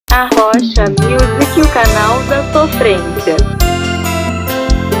Arrocha Music, o canal da sofrência.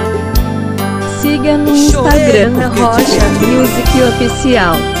 Siga no Instagram Arrocha Music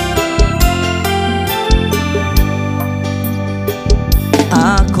Oficial.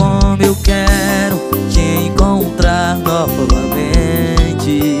 Ah, como eu quero te encontrar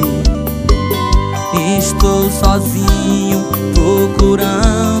novamente. Estou sozinho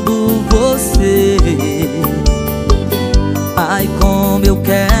procurando você. Ai, como eu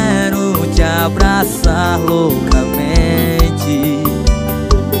quero te abraçar loucamente.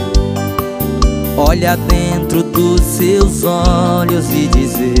 Olhar dentro dos seus olhos e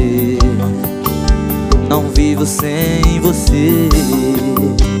dizer: não vivo sem você.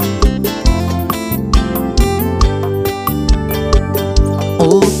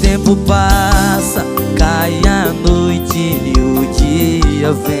 O tempo passa, cai a noite e o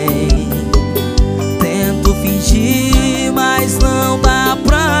dia vem. Tento fingir, mas não dá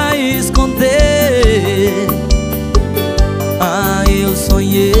pra esconder. Ah, eu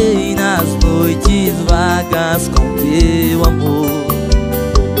sonhei nas noites vagas com teu amor.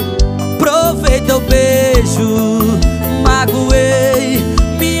 Provei teu beijo, magoei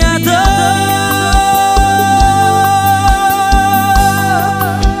minha dor.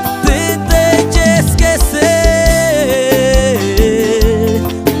 Tentei te esquecer,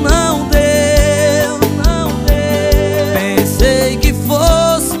 não deu, não deu. Pensei que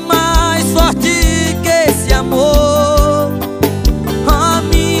fosse mais forte que esse amor. A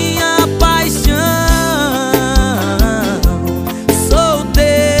minha paixão, sou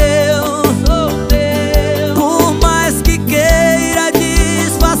teu, sou teu. Por mais que queira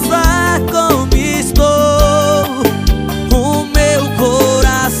disfarçar como estou, o meu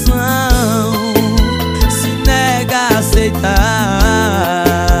coração se nega a aceitar.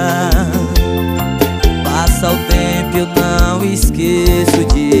 Passa o tempo, eu não esqueço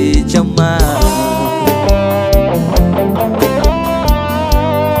de te amar.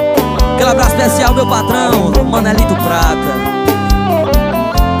 Aquele abraço especial, meu patrão, Manelito Prata.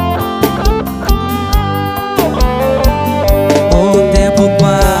 O tempo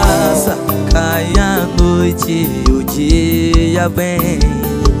passa, cai a noite e o dia vem.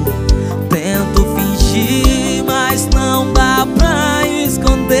 Tento fingir, mas não dá pra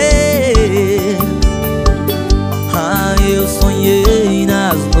esconder. Ah, eu sonhei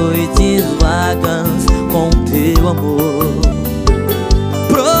nas noites vagas com teu amor.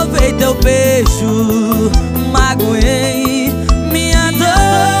 Provei teu beijo, magoei minha dor.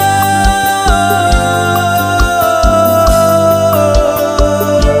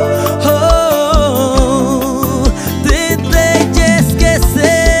 Tentei te esquecer,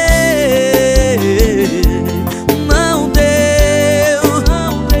 não deu,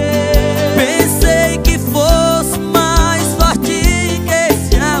 não deu. Pensei que fosse mais forte que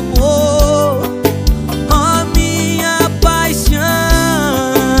esse amor. A minha paixão,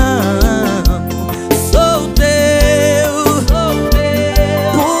 sou teu, sou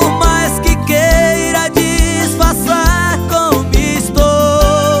teu. Por mais que queira disfarçar como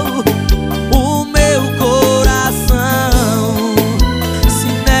estou, o meu coração se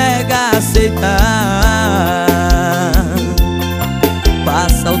nega a aceitar.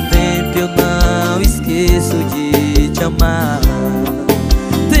 Passa o tempo, eu não esqueço de te amar.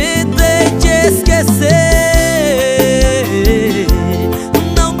 Tentei te esquecer,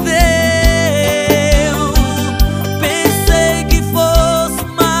 não deu. Pensei que fosse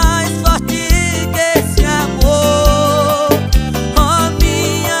mais forte que esse amor. A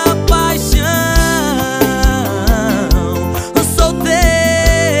minha paixão, sou teu.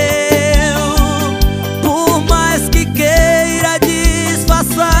 Por mais que queira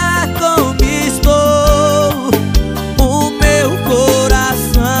disfarçar como estou, o meu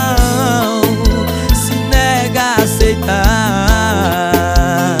coração se nega a aceitar.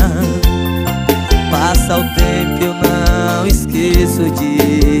 Passa o tempo, eu não esqueço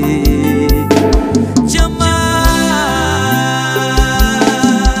de te amar.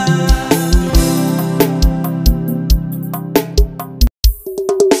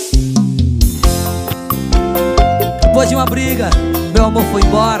 Depois de uma briga, meu amor foi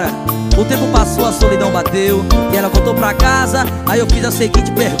embora. O tempo passou, a solidão bateu e ela voltou pra casa. Aí eu fiz a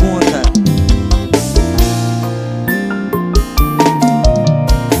seguinte pergunta: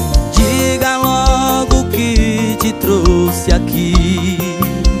 diga logo o que te trouxe aqui.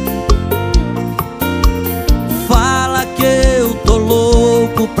 Fala que eu tô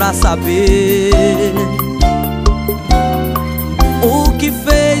louco pra saber o que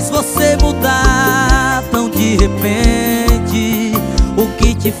fez você mudar tão de repente. O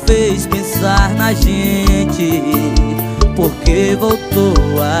que te fez pensar na gente? porque voltou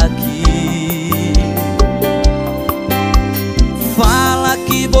aqui. Fala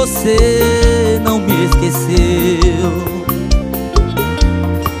que você não me esqueceu,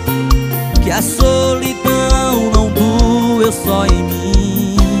 que a solidão não doeu só em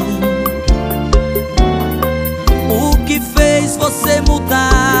mim. O que fez você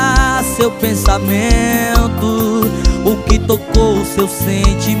mudar seu pensamento? O que tocou seu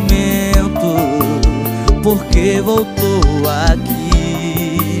sentimento? Porque voltou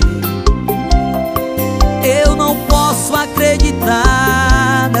aqui. Eu não posso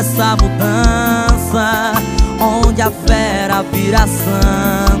acreditar nessa mudança, onde a fera vira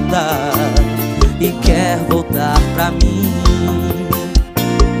santa e quer voltar pra mim.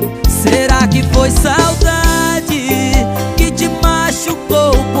 Será que foi saudade que te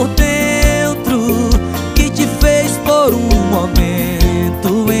machucou por dentro, que te fez por um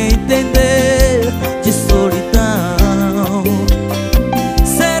momento entender de solidão?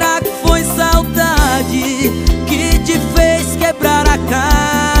 Será que foi saudade que te fez quebrar a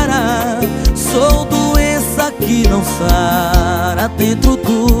cara? Sou doença que não sara dentro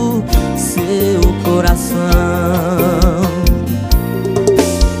do seu coração.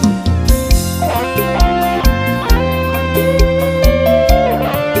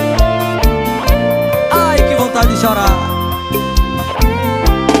 Ai, que vontade de chorar.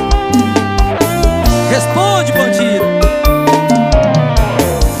 Responde, bandido.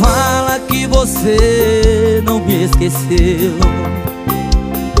 Fala que você não me esqueceu,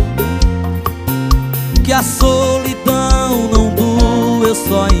 que a solidão não doeu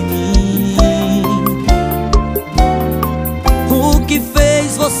só em mim. O que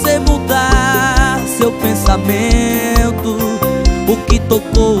fez você mudar seu pensamento? O que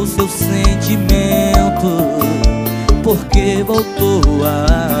tocou seu sentimento? Porque voltou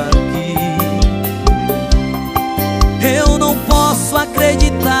aqui. Eu não posso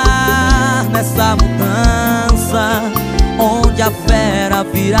acreditar nessa mudança, onde a fera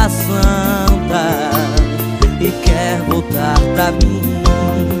vira santa e quer voltar pra mim.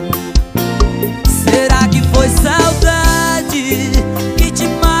 Será que foi saudade que te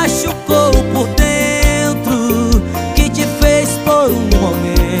machucou por dentro, que te fez por um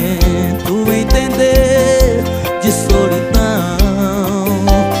momento entender de solidão?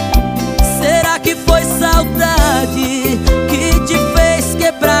 Será que foi saudade que te fez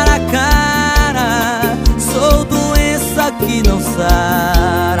quebrar a cara? Sou doença que não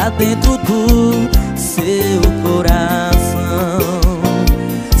sara dentro do seu coração.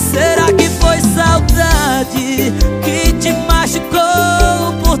 Será que foi saudade que te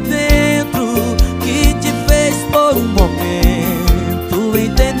machucou por dentro, que te fez por um momento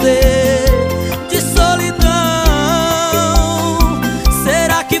entender de solidão?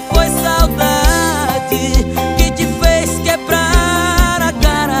 Será que foi saudade que te fez quebrar a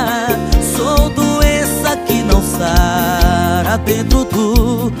cara? Sou doença que não sara dentro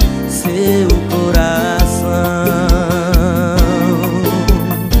do seu coração.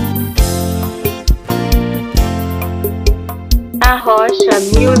 Arrocha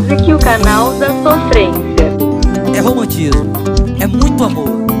Music, o canal da sofrência. É romantismo, é muito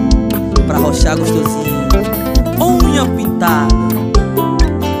amor, pra arrochar gostosinho. Unha pintada.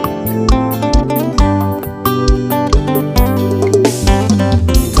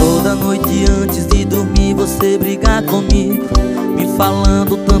 Toda noite antes de dormir você brigar comigo, me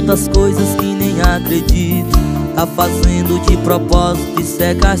falando tantas coisas que nem acredito. Tá fazendo de propósito, isso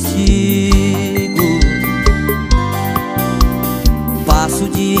é castigo. Passo o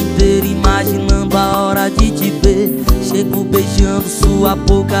dia inteiro imaginando a hora de te ver. Chego beijando sua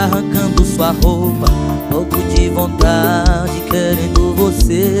boca, arrancando sua roupa, louco de vontade, querendo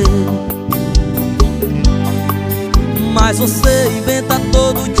você. Mas você inventa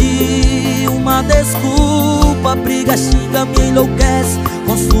todo dia uma desculpa, briga, xinga, me enlouquece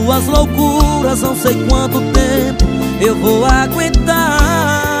com suas loucuras. Não sei quanto tempo eu vou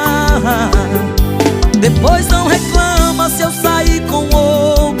aguentar. Depois não reclama se eu sair com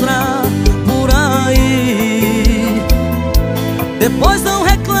outra por aí. Depois não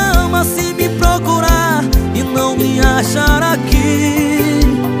reclama se me procurar e não me achar aqui.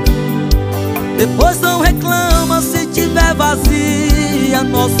 Depois não reclama se tiver vazia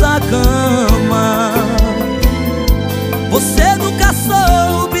nossa cama. Você nunca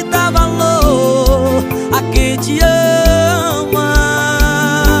soube dar valor a quem te ama.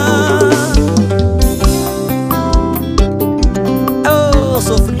 Oh,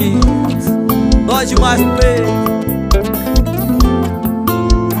 sofrimento, dói demais no peito.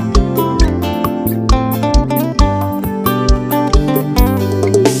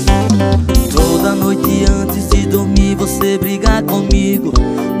 Toda noite antes de dormir você comigo,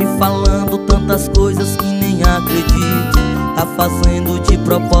 me falando tantas coisas que nem acredito. Tá fazendo de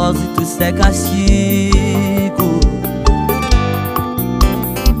propósito, isso é castigo.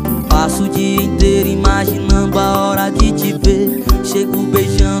 Passo o dia inteiro imaginando a hora de te ver. Chego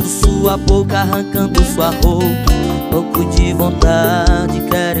beijando sua boca, arrancando sua roupa, louco de vontade,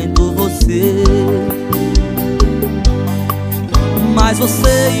 querendo você. Mas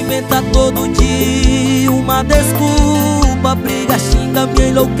você inventa todo dia uma desculpa, briga, xinga, me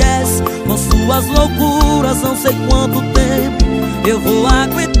enlouquece com suas loucuras. Não sei quanto tempo eu vou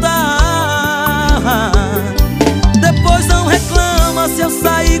aguentar. Depois não reclama se eu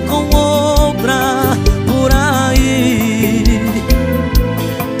sair com outra por aí.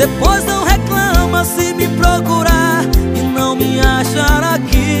 Depois não reclama se me procurar e não me achar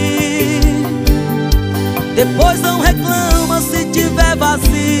aqui. Depois não reclama se tiver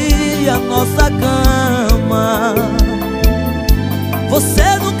vazia nossa cama. Você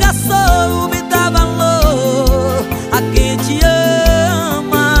nunca soube dar valor a quem te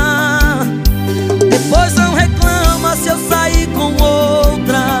ama. Depois não reclama se eu sair com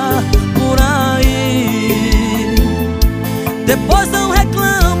outra por aí. Depois não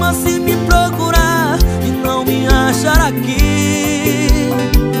reclama se me procurar e não me achar aqui.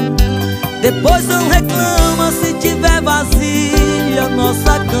 Depois não reclama se tiver vazia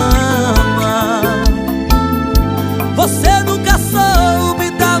nossa cama. Você nunca soube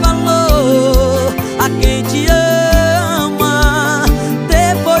dar valor a quem te ama.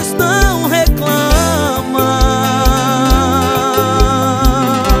 Depois não reclama.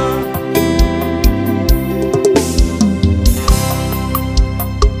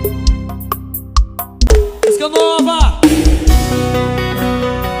 Música nova!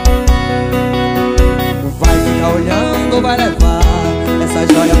 Vai ficar olhando, vai levar essa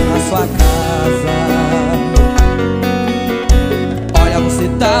joia pra sua casa. Olha, você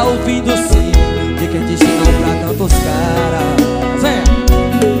tá ouvindo sim, de quem te ensinou pra tantos caras. Vem!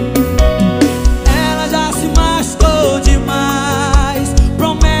 Ela já se machucou demais,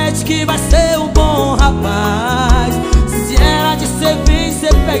 promete que vai ser um bom rapaz. Se ela disser vem, cê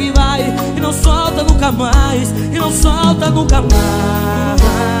pega e vai, e não solta nunca mais, e não solta nunca mais.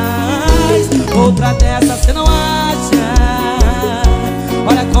 Outra dessa cê não acha.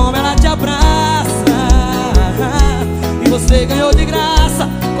 Olha como ela te abraça, e você ganhou de graça.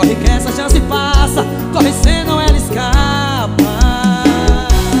 Corre que essa chance passa, corre senão ela escapa.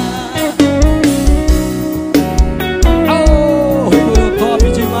 Oh,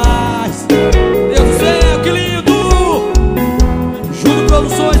 top demais. Deus do céu, que lindo. Júlio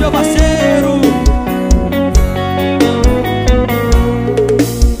Produções, meu parceiro.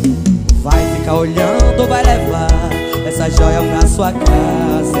 Vai ficar olhando, vai levar essa joia pra sua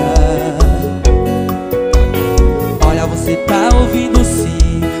casa. Olha, você tá ouvindo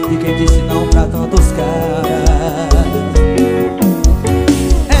sim, de quem disse não pra tantos caras.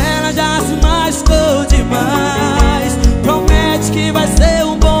 Ela já se machucou demais, promete que vai ser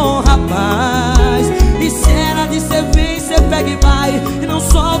um bom rapaz. E se ela disser vem, cê pega e vai, e não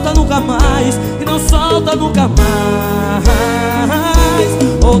solta nunca mais, e não solta nunca mais.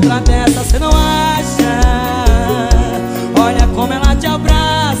 Outra dessa cê não acha. Olha como ela te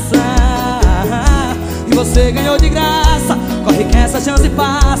abraça, e você ganhou de graça. Corre que essa chance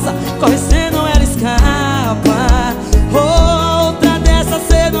passa, corre senão ela escapa. Outra dessa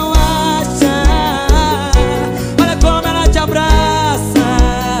cê não acha. Olha como ela te abraça,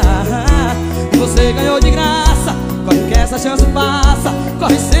 e você ganhou de graça. Corre que essa chance passa,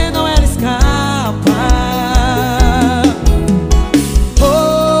 corre senão ela escapa.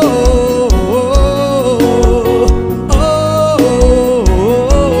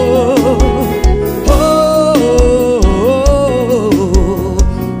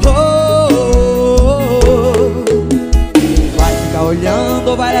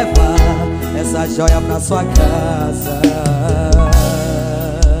 Vai levar essa joia pra sua casa.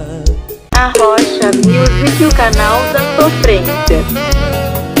 Arrocha Music, o canal da sofrência.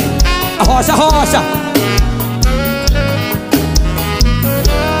 Arrocha, arrocha!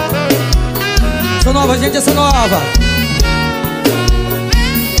 Essa nova, gente, essa nova.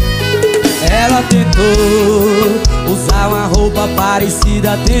 Ela tentou usar uma roupa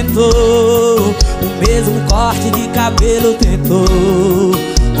parecida, tentou o mesmo corte de cabelo, tentou.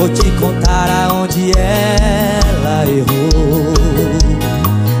 Vou te contar aonde ela errou.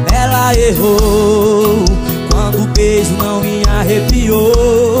 Ela errou quando o beijo não me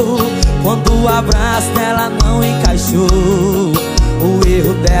arrepiou, quando o abraço dela não encaixou. O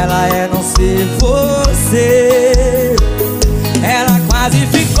erro dela é não ser você. Ela quase quase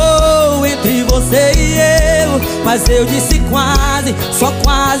ficou entre você e eu, mas eu disse quase, só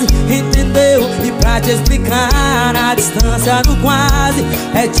quase, entendeu? E pra te explicar a distância do quase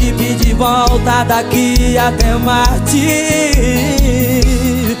é te pedir volta daqui até Marte.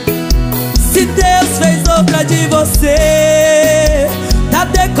 Se Deus fez outra de você, tá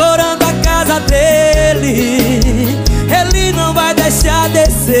decorando a casa dele, ele não vai deixar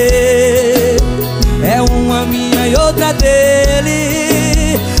descer. É uma minha e outra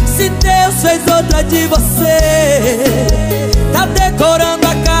dele. Se Deus fez outra de você, tá decorando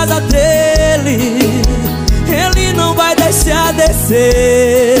a casa dele, ele não vai deixar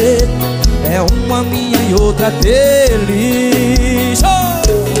descer. É uma minha e outra dele.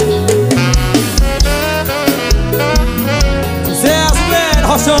 Sucesso, velho,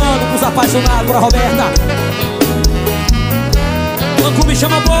 rochando pros apaixonados por a Roberta. Banco me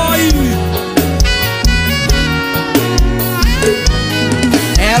chama boy.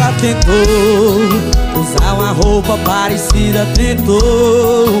 Ela tentou usar uma roupa parecida,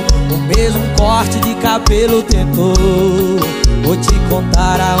 tentou o mesmo corte de cabelo, tentou. Vou te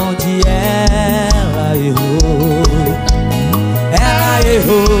contar aonde ela errou. Ela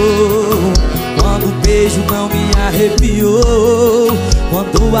errou quando o beijo não me arrepiou,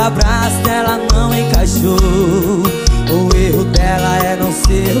 quando o abraço dela não encaixou. O erro dela é não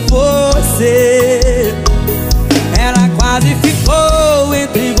ser você. Ela quase ficou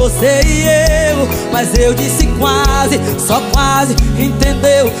entre você e eu, mas eu disse quase, só quase,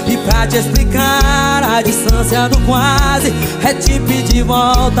 entendeu? E pra te explicar a distância do quase é te pedir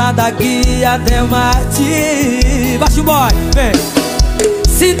volta daqui até Marte. Baixa o boy, vem.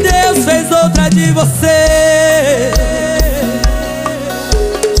 Se Deus fez outra de você,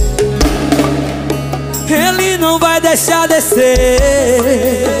 ele não vai deixar descer.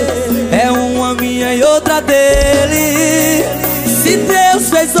 É uma minha e outra dele. Se Deus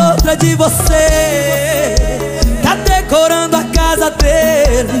fez outra de você, tá decorando a casa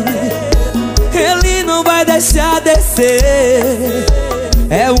dele, ele não vai deixar descer.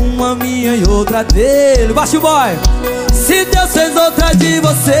 É uma minha e outra dele. Baixa o boy. Se Deus fez outra de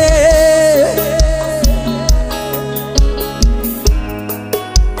você,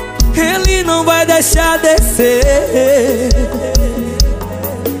 ele não vai deixar descer.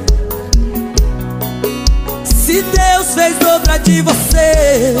 Se Deus fez outra de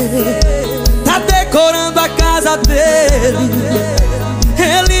você, tá decorando a casa dele,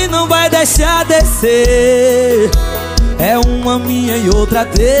 ele não vai deixar descer. É uma minha e outra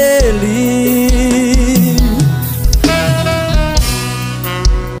dele.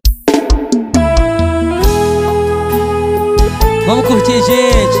 Vamos curtir,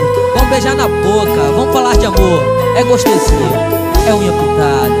 gente. Vamos beijar na boca. Vamos falar de amor. É gostosinho. É unha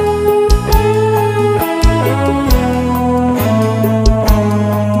pintada.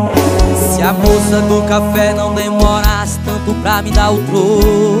 Se a moça do café não demorasse tanto pra me dar o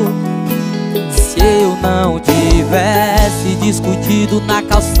troco, se eu não tivesse discutido na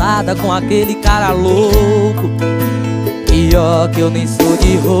calçada com aquele cara louco, pior que eu nem sou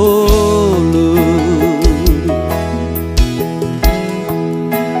de rolo.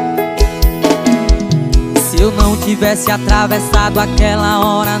 Se eu não tivesse atravessado aquela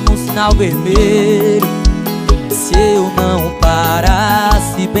hora no sinal vermelho, se eu não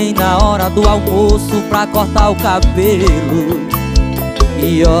parasse bem na hora do almoço pra cortar o cabelo,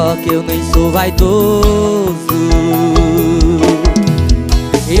 pior que eu nem sou vaidoso,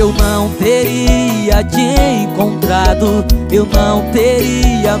 eu não teria te encontrado, eu não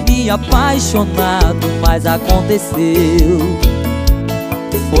teria me apaixonado, mas aconteceu.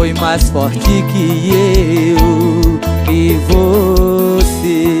 Foi mais forte que eu e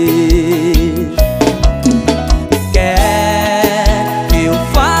você. Quer que eu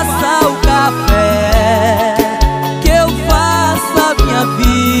faça o café, que eu faça a minha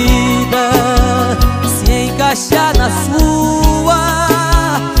vida se encaixar na sua,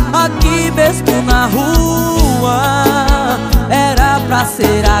 aqui mesmo na rua. Era pra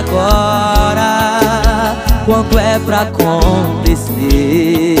ser agora, quando é pra acontecer,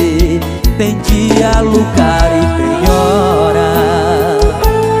 tem dia, lugar e tem hora.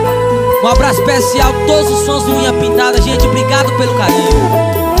 Um abraço especial a todos os fãs do Unha Pintada, gente, obrigado pelo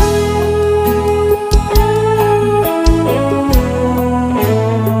carinho.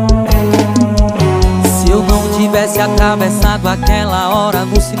 Se eu não tivesse atravessado aquela hora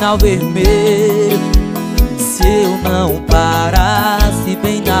no sinal vermelho, se eu não parasse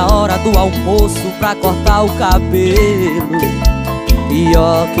bem na hora do almoço pra cortar o cabelo,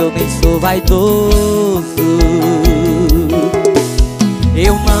 pior que eu nem sou vaidoso,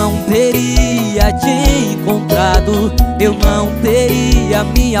 eu não teria teria te encontrado, eu não teria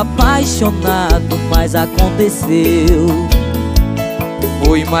me apaixonado, mas aconteceu.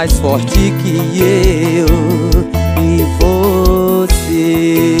 Foi mais forte que eu e você.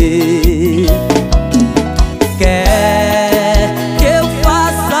 Quer que eu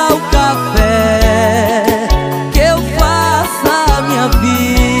faça o café, que eu faça a minha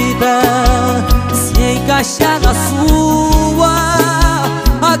vida se encaixar na sua,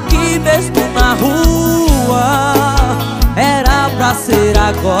 aqui mesmo na rua. Era pra ser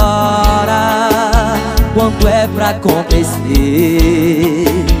agora, quando é pra acontecer.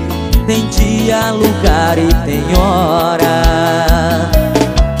 Tem dia, lugar e tem hora.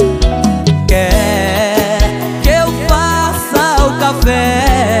 Quer que eu faça o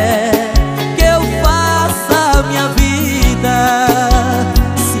café, que eu faça a minha vida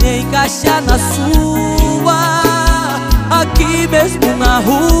se encaixar na sua, aqui mesmo na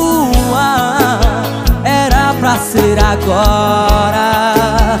rua. Era pra ser agora,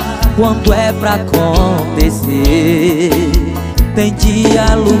 quando é pra acontecer. Tem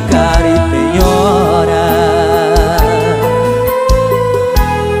dia, lugar e tem hora.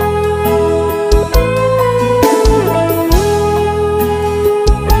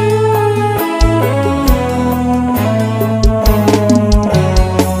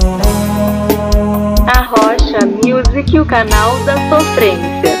 Arrocha Music, o canal da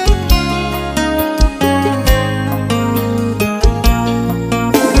sofrência.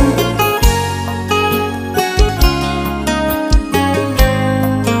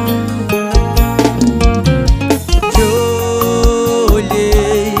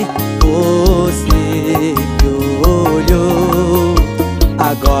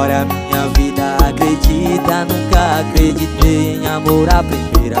 Agora minha vida acredita, nunca acreditei em amor à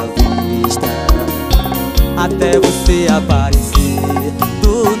primeira vista. Até você aparecer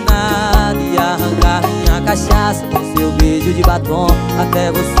do nada e arrancar minha cachaça com seu beijo de batom.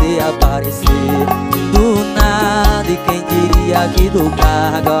 Até você aparecer do nada e quem diria que do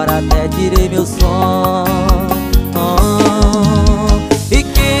carro agora até tirei meu som. E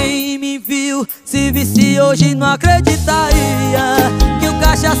quem me viu se visse hoje não acreditaria que o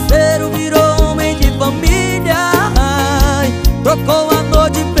cachaceiro virou homem de família. Trocou a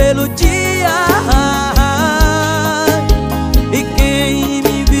noite pelo dia. E quem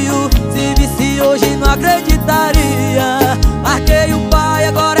me viu se visse hoje não acreditaria. Larguei o pai,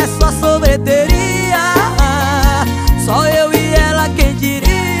 agora é só sorveteria. Só eu e ela, quem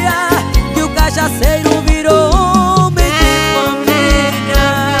diria que o cachaceiro virou homem de família.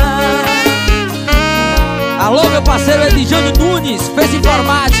 Alô, meu parceiro Jonny Nunes, fez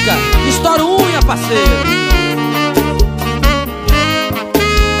informática, estoura unha, parceiro.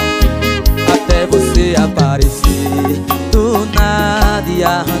 Até você aparecer do nada e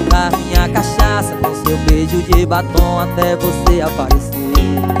arrancar minha cachaça com seu beijo de batom. Até você aparecer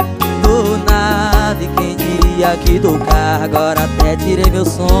do nada e quem diria que do carro agora até tirei meu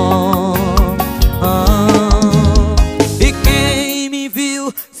som. E quem me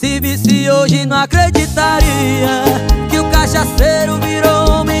viu se visse hoje não acreditaria que o cachaceiro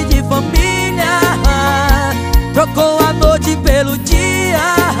virou homem de família. Trocou a noite pelo dia.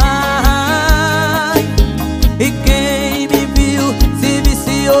 E quem me viu se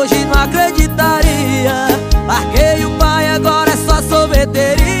visse hoje não acreditaria. Larguei o pai, agora é só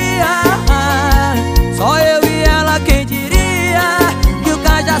sorveteria. Só eu e ela, quem diria que o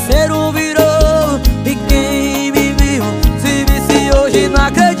cachaceiro virou. E quem me viu se visse hoje não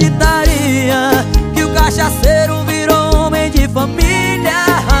acreditaria que o cachaceiro virou homem de família.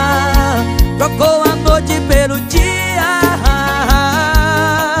 Trocou a noite pelo dia.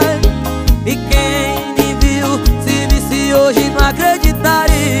 E quem me viu se visse hoje não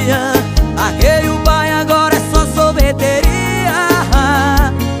acreditaria. Larguei o pai, agora é só sorveteria.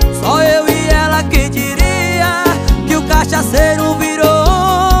 Só eu e ela, quem diria que o cachaceiro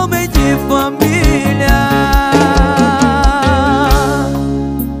virou homem de família.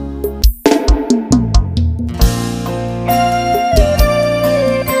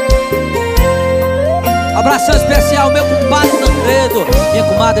 Abração especial, meu compadre Tancredo, minha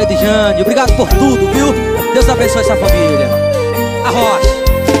comadre Jonny. Obrigado por tudo, viu? Deus abençoe essa família. Arrocha.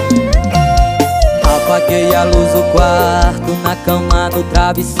 Apaguei a luz do quarto, na cama do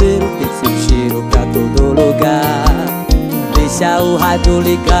travesseiro tem seu cheiro pra todo lugar. Deixa o rádio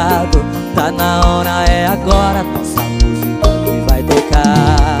ligado, tá na hora, é agora. Nossa música que vai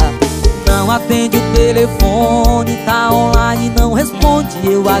tocar. Não atende o telefone, tá online, não responde,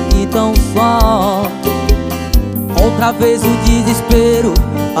 eu aqui tão só. Outra vez o desespero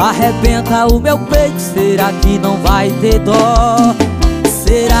arrebenta o meu peito. Será que não vai ter dó?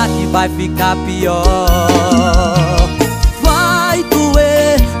 será que vai ficar pior? Vai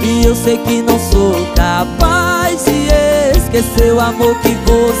doer e eu sei que não sou capaz de esquecer o amor que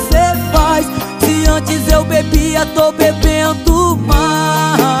você faz. Se antes eu bebia, tô bebendo mais.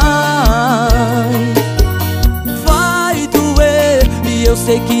 Vai doer e eu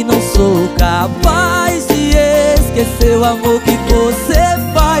sei que não sou capaz de esquecer o amor que você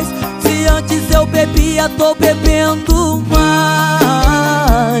faz. Se antes eu bebia, tô bebendo mais.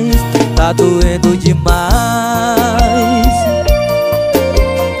 Tá doendo demais.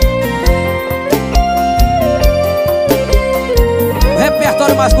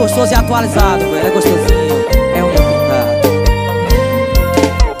 Repertório mais gostoso e atualizado, velho. É gostosinho, é unha pintada.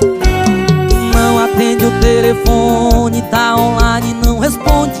 Não atende o telefone, tá online, não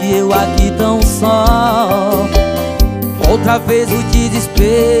responde, eu aqui tão só. Outra vez o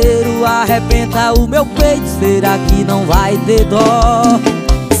desespero arrebenta o meu peito. Será que não vai ter dó?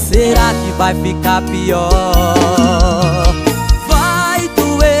 Será que vai ficar pior? Vai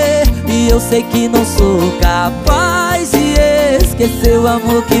doer e eu sei que não sou capaz de esquecer o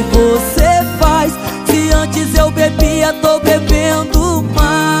amor que você faz. Se antes eu bebia, tô bebendo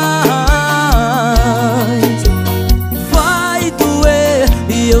mais. Vai doer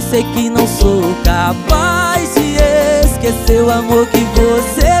e eu sei que não sou capaz de esquecer o amor que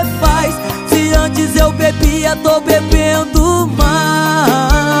você faz. Se antes eu bebia, tô bebendo mais.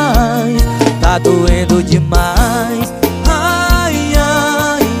 Tá doendo demais. Ai,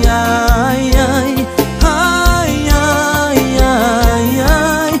 ai, ai, ai. Ai, ai, ai,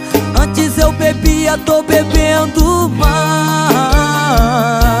 ai. Antes eu bebia, tô bebendo mais.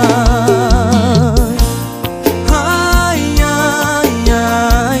 Ai, ai,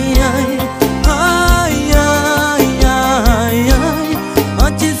 ai, ai. Ai, ai, ai, ai.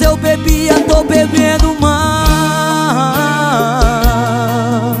 Antes eu bebia, tô bebendo mais.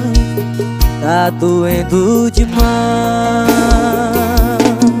 Tá doendo demais.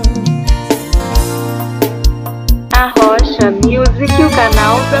 Arrocha Music, o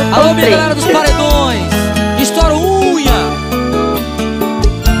canal da Alô, minha galera dos sofrência. paredões, estoura unha.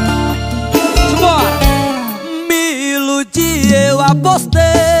 Simbora. Me iludi, eu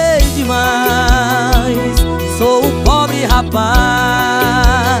apostei demais. Sou um pobre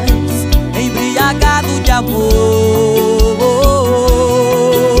rapaz, embriagado de amor.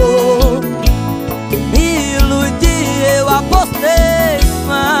 Me iludi, eu apostei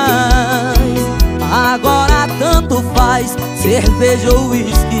demais. Agora tanto faz, cerveja ou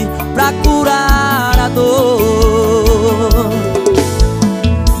uísque pra curar a dor.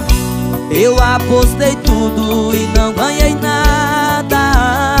 Eu apostei tudo e não ganhei nada.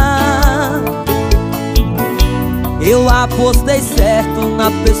 Eu apostei certo na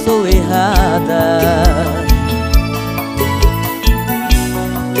pessoa errada.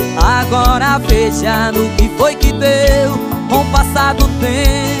 Agora veja no que foi que deu. Com o passar do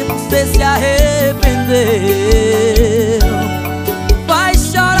tempo você se arrependeu. Vai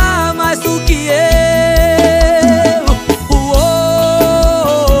chorar mais do que eu.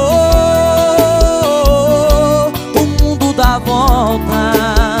 O mundo dá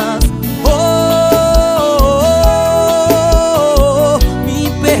voltas. Me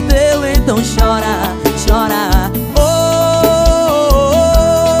perdeu, então chora, chora.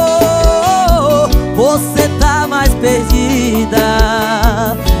 Você tá mais perdida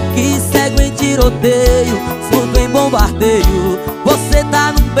que cego em tiroteio, surdo em bombardeio. Você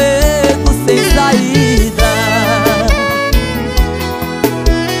tá num beco sem saída.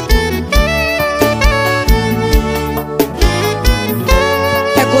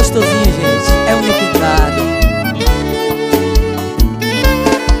 É gostosinho, gente, é unha pintada.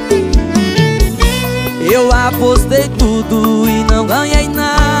 Eu apostei tudo e não ganhei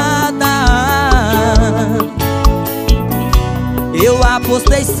nada. Eu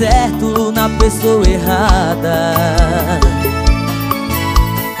apostei certo na pessoa errada.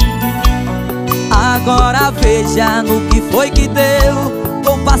 Agora veja no que foi que deu.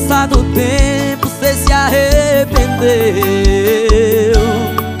 Com o passar do tempo você se arrependeu.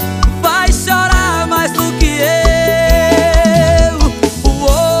 Vai chorar mais do que eu.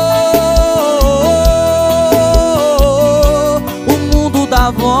 O mundo dá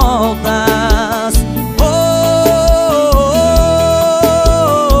voltas.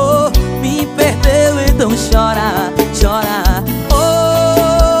 Me perdeu, então chora, chora.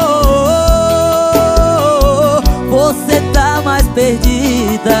 Você tá mais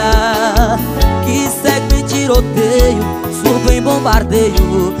perdida que cego em tiroteio, surdo em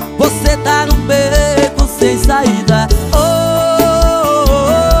bombardeio. Você tá num beco sem saída.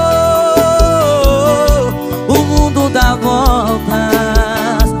 O mundo dá voltas.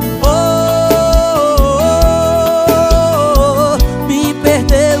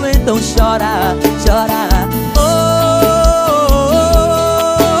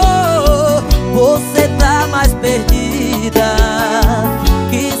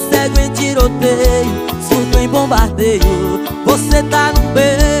 você tá num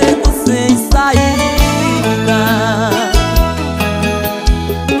beco sem saída.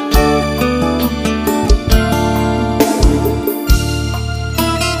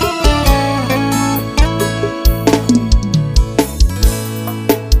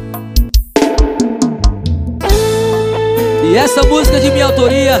 E essa música de minha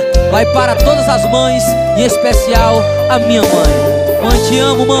autoria vai para todas as mães, em especial a minha mãe. Mãe, te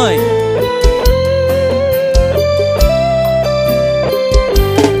amo, mãe.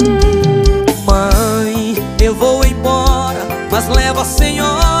 Mãe, eu vou embora, mas levo a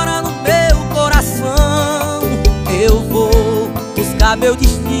senhora no meu coração. Eu vou buscar meu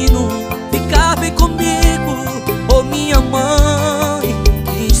destino, ficar bem comigo, oh minha mãe.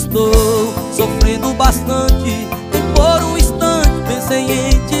 Estou sofrendo bastante, por um instante pensei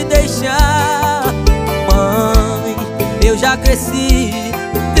em te deixar. Mãe, eu já cresci,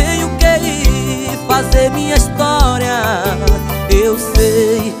 tenho que ir fazer minha história. Eu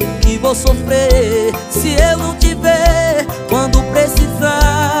sei que vou sofrer se eu não te ver quando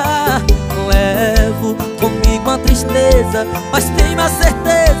precisar. Levo comigo uma tristeza, mas tenho a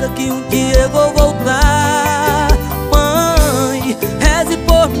certeza que um dia eu vou voltar. Mãe, reze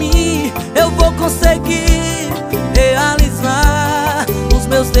por mim, eu vou conseguir realizar os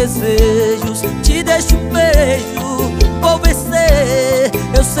meus desejos. Te deixo um beijo, vou vencer,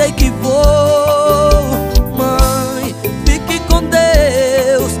 eu sei que vou. Mãe, fique com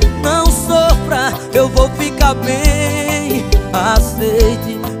Deus, não sofra, eu vou ficar bem.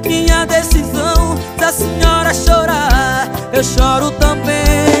 Aceite minha decisão, se a senhora chorar, eu choro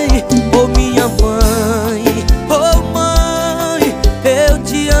também. Oh minha mãe, oh mãe, eu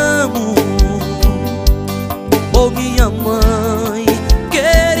te amo. Oh minha mãe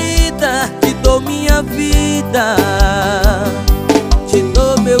querida, te dou minha vida, te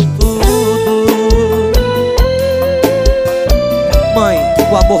dou meu tudo. Mãe,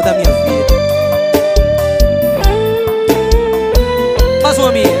 o amor da minha vida. Mais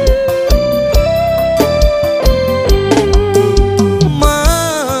uma minha.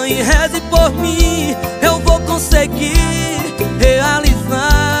 Mãe, reze por mim, eu vou conseguir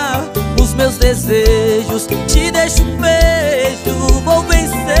realizar os meus desejos. Te deixo um beijo, vou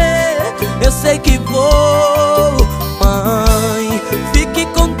vencer, eu sei que vou. Mãe, fique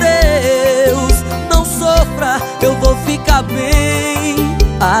com Deus, não sofra, eu vou ficar bem.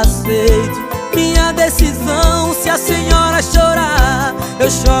 Aceite minha decisão, se a senhora chorar, eu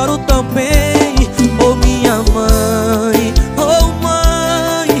choro também. Oh minha mãe, oh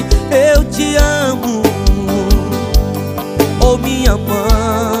mãe, eu te amo. Oh minha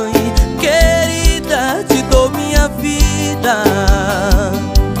mãe querida, te dou minha vida.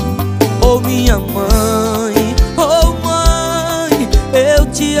 Oh minha mãe, oh mãe, eu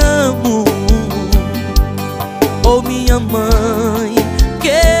te amo. Oh minha mãe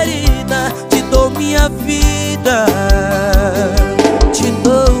querida, te dou minha vida, te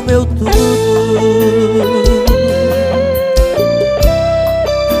dou meu tudo.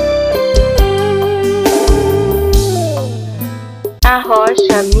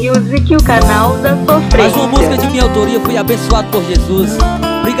 Arrocha Music, o canal da sofrência. Mais uma música de minha autoria, fui abençoado por Jesus.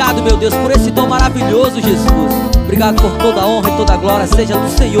 Obrigado, meu Deus, por esse dom maravilhoso, Jesus. Obrigado por toda a honra e toda a glória. Seja do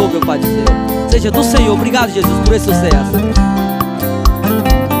Senhor, meu Pai do céu. Seja do Senhor. Obrigado, Jesus, por esse sucesso.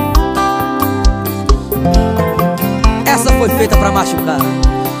 Essa foi feita pra machucar.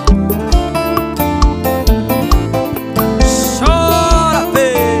 Chora,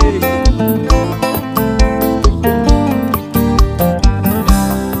 beijo.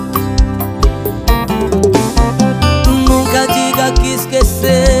 Nunca diga que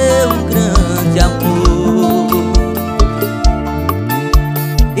esqueceu um grande amor,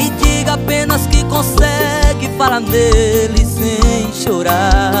 e diga apenas que consegue falar nele sem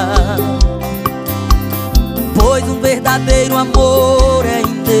chorar. Pois um verdadeiro amor é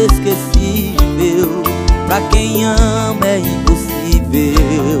inesquecível, pra quem ama é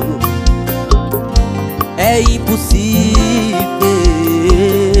impossível. É impossível.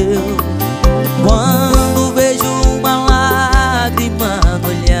 Quando vejo uma lágrima no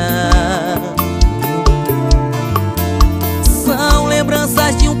olhar, são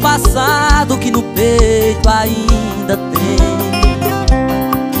lembranças de um passado que no peito ainda tem.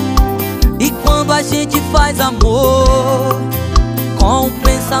 E quando a gente faz amor com um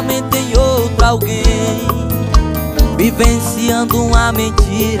pensamento em outro alguém, vivenciando uma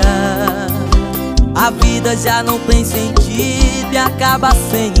mentira, a vida já não tem sentido e acaba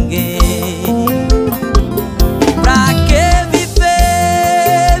sem ninguém. Pra que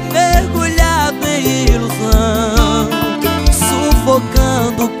viver mergulhado em ilusão,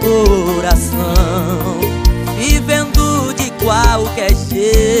 sufocando o coração, vivendo de quase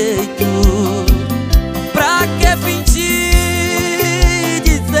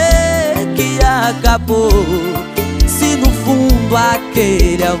acabou, se no fundo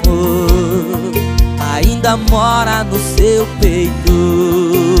aquele amor ainda mora no seu peito.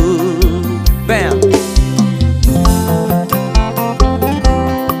 Vem.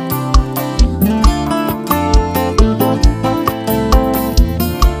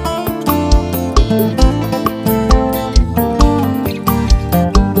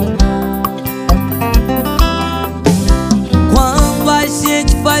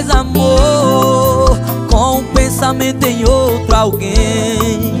 Faz amor com o pensamento em outro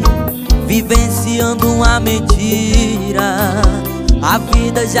alguém, vivenciando uma mentira. A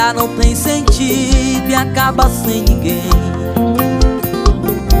vida já não tem sentido e acaba sem ninguém.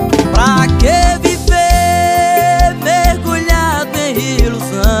 Pra que viver mergulhado em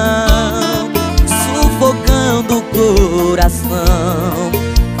ilusão, sufocando o coração,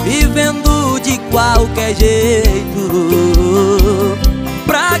 vivendo de qualquer jeito?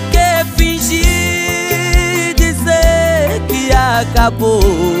 Pra que fingir, dizer que acabou,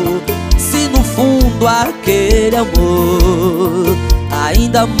 se no fundo aquele amor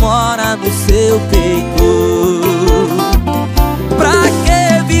ainda mora no seu peito? Pra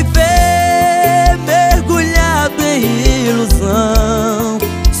que viver mergulhado em ilusão,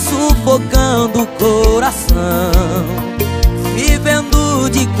 sufocando o coração, vivendo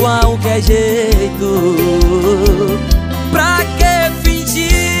de qualquer jeito? Pra que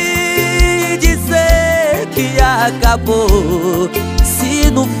fingir, dizer que acabou,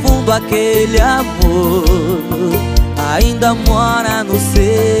 se no fundo aquele amor ainda mora no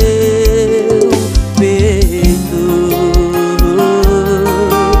seu peito?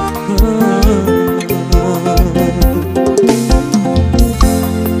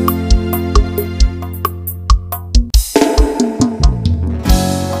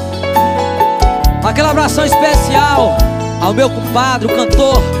 Aquela abração especial ao meu compadre, o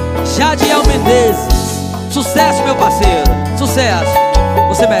cantor Jadiel Menezes. Sucesso, meu parceiro, sucesso,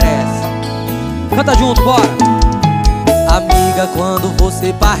 você merece. Canta junto, bora. Amiga, quando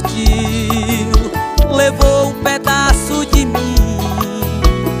você partiu, levou um pedaço de mim.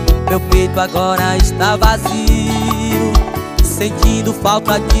 Meu peito agora está vazio, sentindo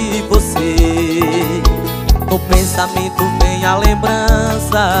falta de você. No pensamento vem a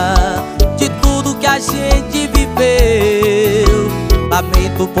lembrança de tudo que a gente viveu.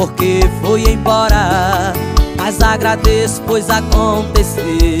 Lamento porque foi embora, mas agradeço pois aconteceu.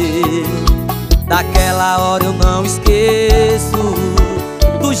 Daquela hora eu não esqueço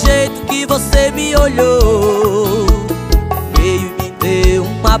do jeito que você me olhou, veio e me deu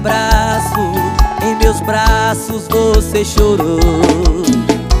um abraço, em meus braços você chorou.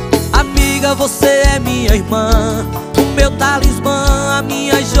 Amiga, você é minha irmã, o meu talismã, a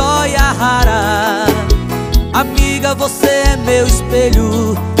minha joia rara. Amiga, você é meu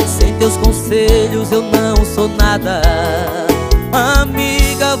espelho, sem teus conselhos eu não sou nada.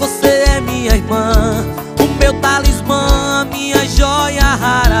 Amiga, você é minha irmã, o meu talismã, a minha joia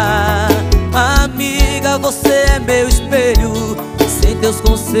rara. Amiga, você é meu espelho, sem teus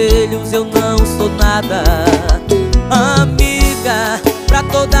conselhos eu não sou nada. Amiga, pra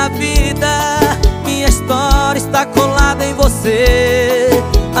toda a vida minha história está colada em você.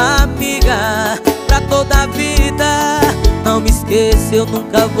 Amiga, pra toda a vida não me esqueça, eu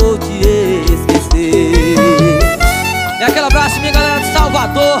nunca vou te esquecer. E aquele abraço, minha galera de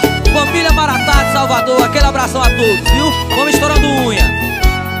Salvador, família Maratá de Salvador. Aquele abração a todos, viu? Vamos estourando unha.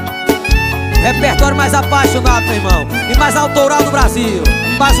 Repertório mais apaixonado, meu irmão, e mais autoral do Brasil.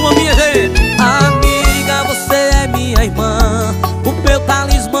 Mais uma, minha gente. Amiga, você é minha irmã, o meu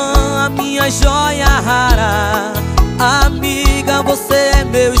talismã, a minha joia rara. Amiga, você é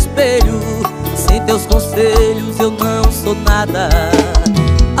meu espelho, sem teus conselhos eu não sou nada.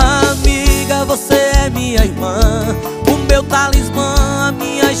 Amiga, você é minha irmã, o meu talismã, a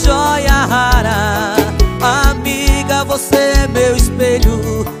minha joia rara. Amiga, você é meu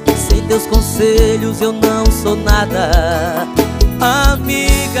espelho, sem teus conselhos eu não sou nada.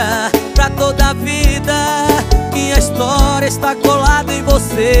 Amiga, pra toda a vida minha história está colada em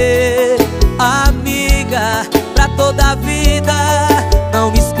você. Amiga, pra toda a vida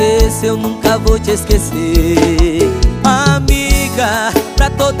não me esqueça, eu nunca vou te esquecer. Amiga, pra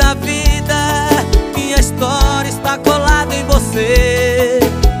toda a vida minha história está colada em você.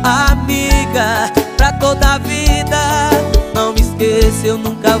 Amiga, pra toda a vida não me esqueça, eu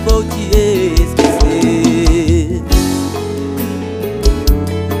nunca vou te esquecer.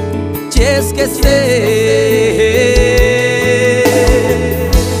 Te esquecer.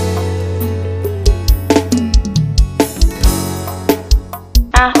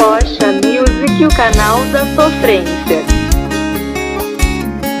 Arrocha Music, o canal da sofrência.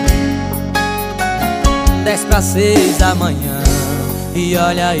 10:06 da manhã, e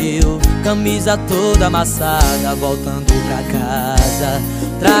olha eu, camisa toda amassada, voltando pra casa.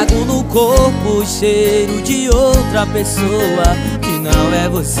 Trago no corpo o cheiro de outra pessoa que não é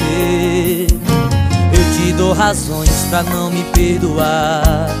você. Eu te dou razões pra não me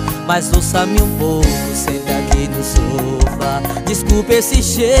perdoar, mas ouça-me um pouco, senta aqui no sofá. Desculpa esse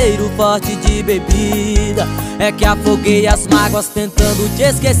cheiro forte de bebida, é que afoguei as mágoas tentando te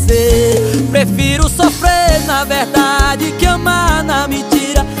esquecer. Prefiro sofrer na verdade que amar na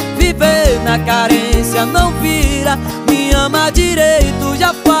mentira. Viver na carência não vira, me ama direito.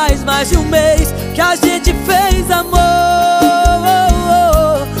 Já faz mais de um mês que a gente fez amor.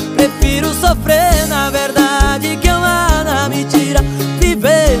 Prefiro sofrer na verdade que amar na mentira.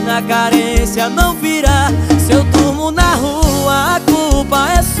 Viver na carência não vira. Se eu durmo na rua, a culpa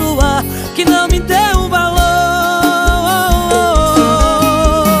é sua, que não me deu valor.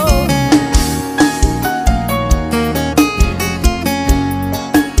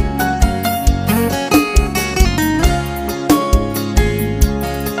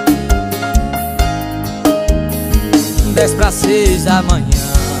 10:06 da manhã,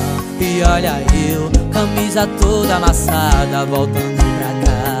 e olha eu, camisa toda amassada, voltando pra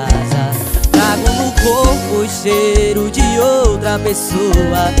casa. Trago no corpo o cheiro de outra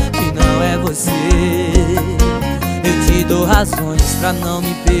pessoa que não é você. Eu te dou razões pra não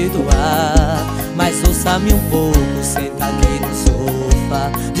me perdoar, mas ouça-me um pouco, senta aqui no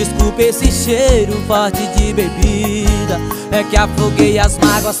sofá. Desculpa esse cheiro forte de bebida, é que afoguei as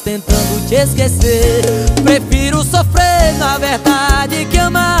mágoas tentando te esquecer. Prefiro sofrer na verdade que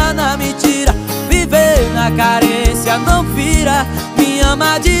amar na mentira. Viver na carência não vira, me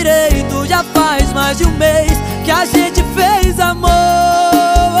ama direito. Já faz mais de um mês que a gente fez amor.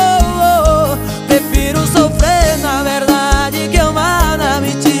 Prefiro sofrer na verdade que amar na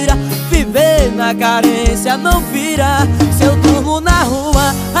mentira. Viver na carência não vira. Se eu durmo na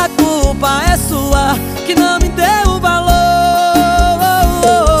rua, a culpa é sua, que não me deu valor.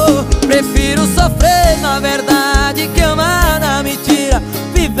 Prefiro sofrer na verdade que amar na mentira.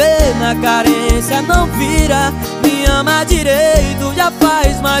 Viver na carência não vira, me ama direito. Já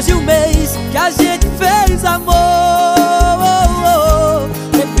faz mais de um mês que a gente fez amor.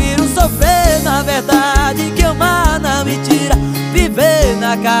 Prefiro sofrer na verdade que amar na mentira. Viver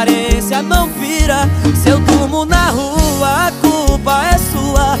na carência não vira. Se eu durmo na rua, a culpa é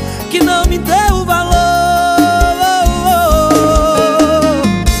sua, que não me deu valor.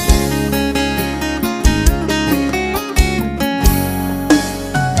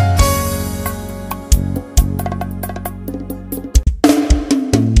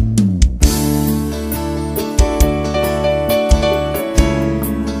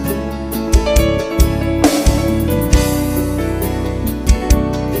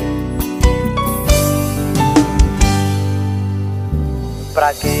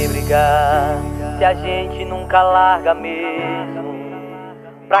 Pra que brigar se a gente nunca larga mesmo?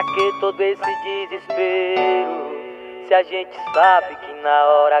 Pra que todo esse desespero se a gente sabe que na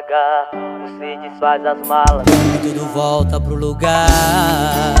hora H você desfaz as malas e tudo volta pro lugar?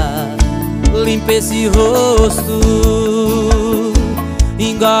 Limpa esse rosto,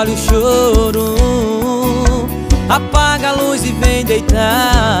 engole o choro, apaga a luz e vem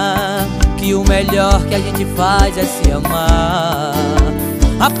deitar, que o melhor que a gente faz é se amar.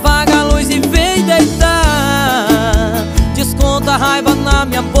 Apaga a luz e vem deitar, desconta a raiva na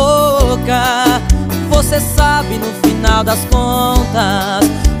minha boca. Você sabe, no final das contas,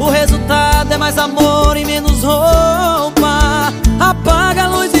 o resultado é mais amor e menos roupa. Apaga a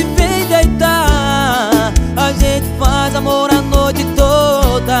luz e vem deitar, a gente faz amor a noite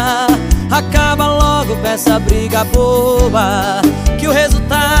toda. Acaba logo com essa briga boba, que o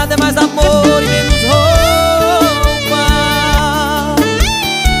resultado é mais amor e menos roupa.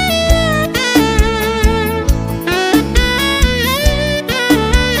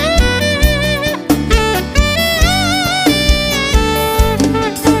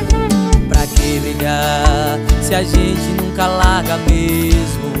 Se a gente nunca larga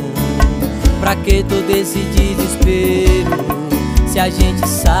mesmo? Pra que todo esse desespero se a gente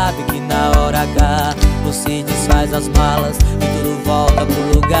sabe que na hora H você desfaz as malas e tudo volta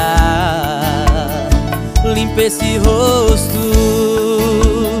pro lugar? Limpa esse rosto,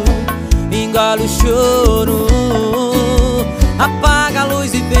 engole o choro, apaga a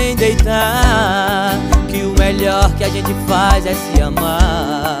luz e vem deitar, que o melhor que a gente faz é se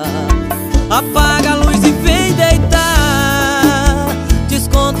amar. Apaga a luz e vem deitar,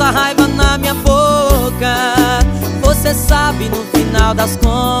 desconta a raiva na minha boca. Você sabe, no final das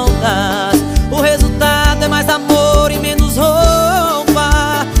contas, o resultado é mais amor e menos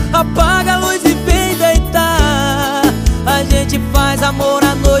roupa. Apaga a luz e vem deitar,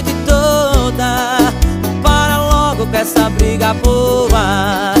 briga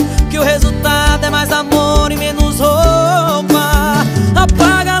boa, que o resultado é mais amor e menos roupa.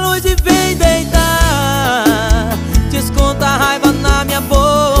 Apaga a luz e vem deitar, desconta a raiva na minha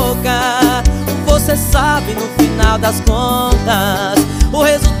boca. Você sabe, no final das contas, o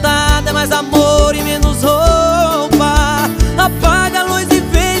resultado é mais amor e menos roupa. Apaga a luz e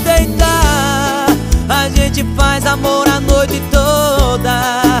vem deitar, a gente faz amor a noite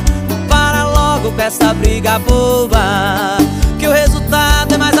toda. Para logo com essa briga boba, que o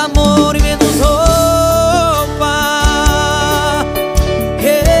resultado é mais amor e menos roupa.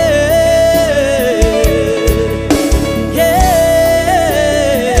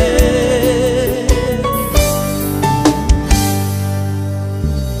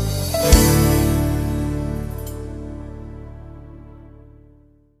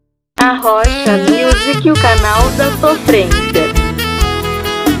 Arrocha Music, o canal da sofrência.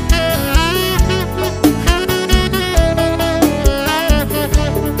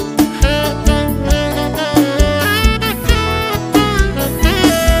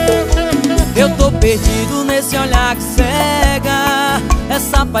 Eu tô perdido nesse olhar que cega,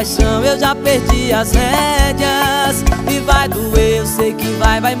 essa paixão eu já perdi as rédeas. E vai doer, eu sei que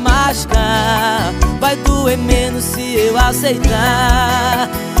vai machucar, vai doer menos se eu aceitar.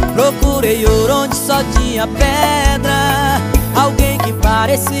 Procurei ouro onde só tinha pedra, alguém que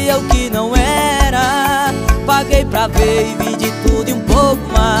parecia o que não era. Paguei pra ver e vi de tudo e um pouco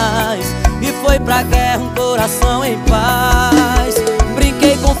mais, e foi pra guerra um coração em paz.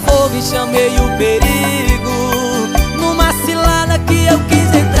 Brinquei com fogo e chamei o perigo, numa cilada que eu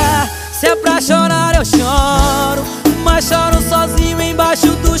quis entrar. Se é pra chorar eu choro, mas choro sozinho embaixo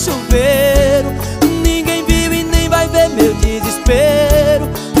do chuveiro. Ninguém viu e nem vai ver meu desespero.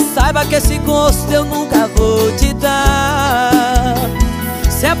 Saiba que esse gosto eu nunca vou te dar.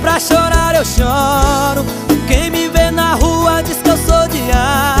 Se é pra chorar eu choro, quem me vê na rua diz que eu sou de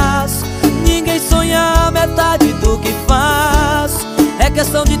aço. Ninguém sonha a metade do que faço, é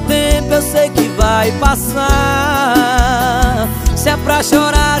questão de tempo, eu sei que vai passar. Se é pra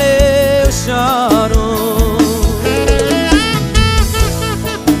chorar eu choro.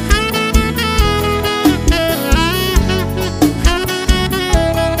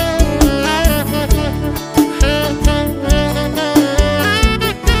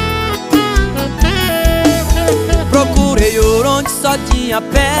 Procurei ouro onde só tinha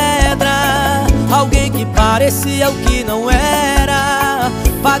pedra, alguém que parecia o que não era.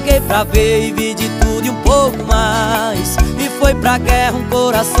 Paguei pra ver e vi de tudo e um pouco mais, e foi pra guerra um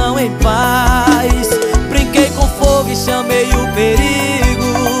coração em paz. Brinquei com fogo e chamei o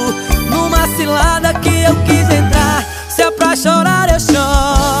perigo, numa cilada que eu quis entrar. Se é pra chorar eu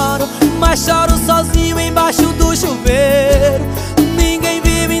choro, mas choro sozinho embaixo do chuveiro. Ninguém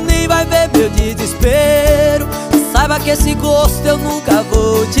vive e nem vai ver meu desespero. Saiba que esse gosto eu nunca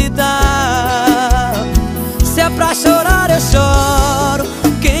vou te dar. Se é pra chorar eu choro,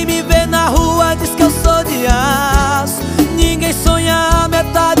 quem me vê na rua diz que eu sou de aço. Ninguém sonha a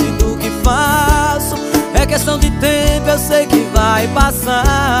metade do que faço, é questão de tempo, eu sei que vai passar.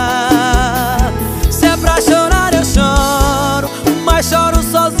 Se é pra chorar eu choro, mas choro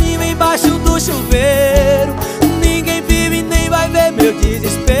sozinho embaixo do chuveiro. Ninguém vive e nem vai ver meu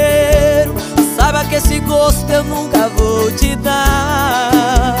desespero. Saiba que esse gosto eu nunca vou te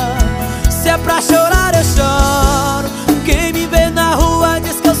dar. Se é pra chorar eu choro, quem me vê na rua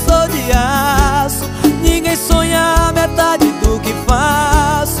diz que eu sou de aço. Ninguém sonha a metade do que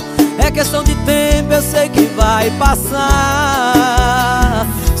faço, é questão de tempo, eu sei que vai passar.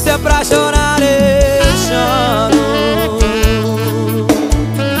 Se é pra chorar eu choro.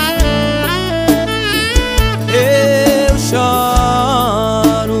 Eu choro.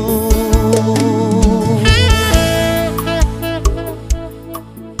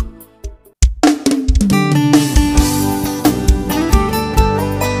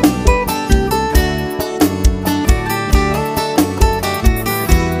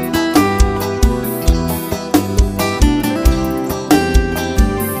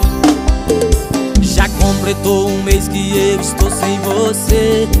 Completou um mês que eu estou sem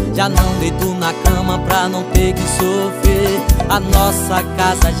você. Já não deito na cama pra não ter que sofrer. A nossa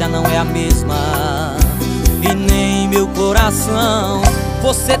casa já não é a mesma, e nem meu coração.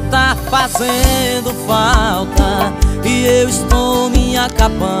 Você tá fazendo falta e eu estou me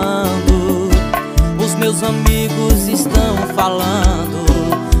acabando. Os meus amigos estão falando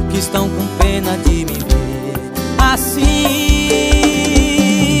que estão com pena de me ver assim,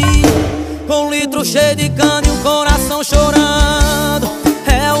 com um litro cheio de cana e um coração chorando.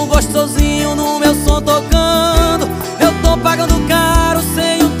 É um gostosinho no meu som tocando. Eu tô pagando caro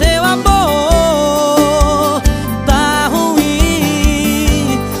sem o teu amor. Tá ruim.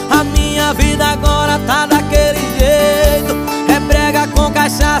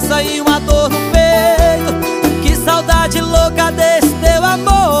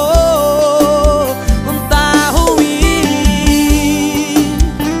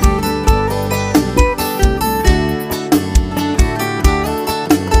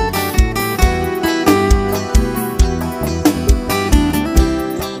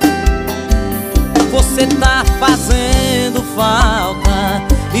 fazendo falta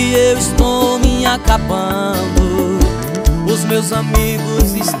e eu estou me acabando. Os meus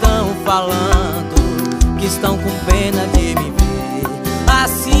amigos estão falando que estão com pena de me ver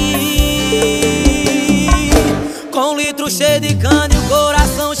assim, com um litro cheio de cana e o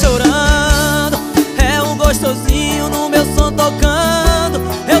coração chorando. É um gostosinho no meu som tocando.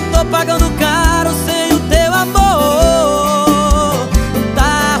 Eu tô pagando caro sem o teu amor.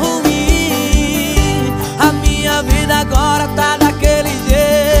 Tá ruim, a minha vida agora tá daquele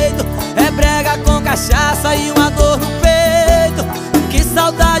jeito. É brega com cachaça e uma dor no peito. Que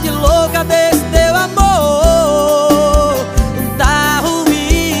saudade louca desse teu amor. Tá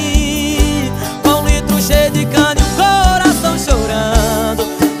ruim, com um litro cheio de cana e o coração chorando.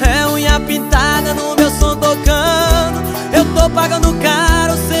 É unha pintada no meu som tocando. Eu tô pagando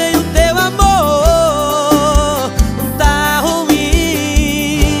caro sem o teu amor. Tá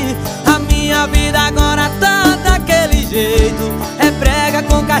ruim, a minha vida agora tá daquele jeito. É brega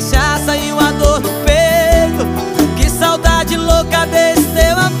com cachaça e uma dor no peito. Que saudade louca desse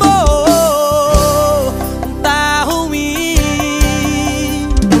teu amor. Tá ruim.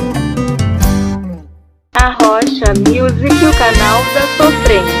 Arrocha Music, o canal da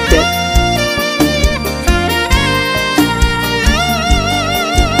sofrência.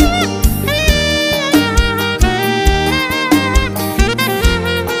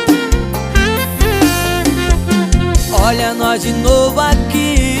 Olha nós de novo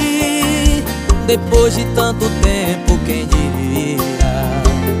aqui, depois de tanto tempo, quem diria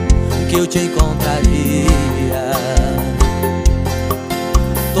que eu te encontraria.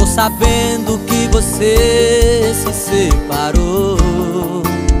 Tô sabendo que você se separou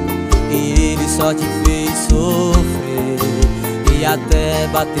e ele só te fez sofrer e até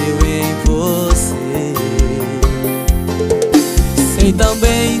bateu em você. Sei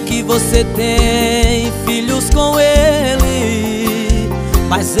também que você tem filhos com ele,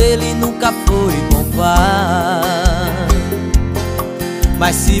 mas ele nunca foi bom pai.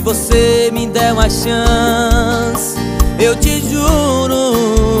 Mas se você me der uma chance, eu te juro,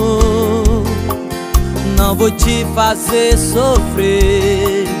 não vou te fazer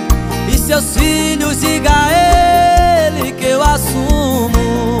sofrer. E seus filhos, diga a ele que eu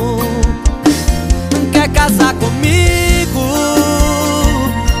assumo. Quer casar comigo?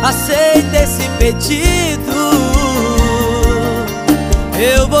 Aceita esse pedido.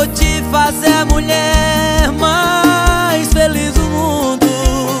 Eu vou te fazer a mulher mais feliz do mundo.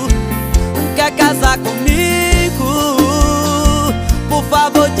 Quer casar comigo? Por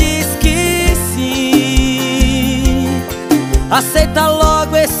favor, diz que sim. Aceita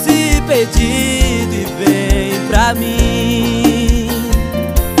logo esse pedido e vem pra mim.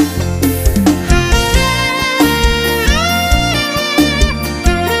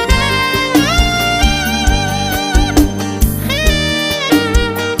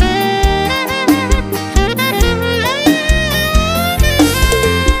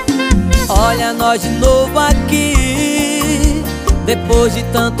 Olha nós de novo aqui, depois de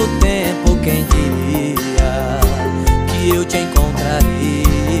tanto tempo, quem diria que eu te encontraria.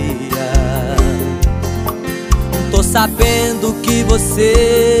 Tô sabendo que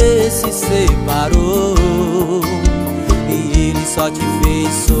você se separou e ele só te fez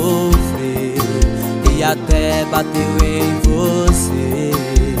sofrer e até bateu em você.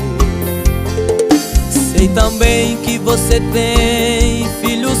 Sei também que você tem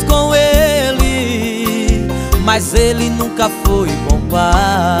filhos com ele, mas ele nunca foi bom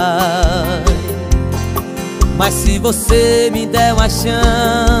pai. Mas se você me der uma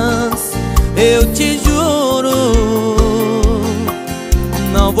chance, eu te juro,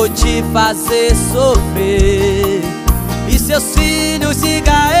 não vou te fazer sofrer. E seus filhos,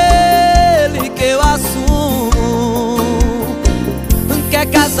 diga a ele que eu assumo. Quer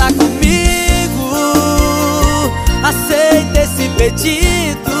casar comigo? Aceita esse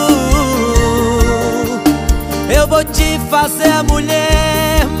pedido. Eu vou te fazer a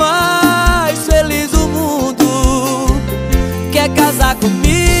mulher mais feliz do mundo. Quer casar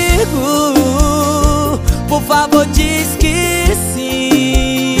comigo? Por favor, diz que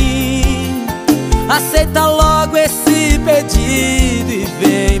sim. Aceita logo esse pedido e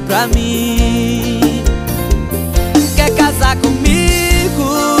vem pra mim. Quer casar comigo?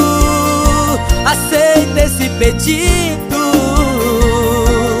 Aceita esse pedido.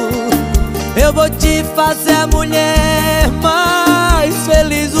 Eu vou te fazer a mulher mais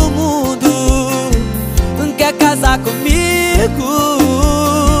feliz do mundo. Quer casar comigo?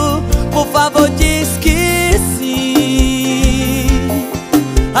 Por favor, diz que sim.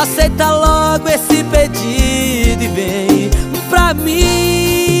 Aceita logo esse pedido e vem pra mim.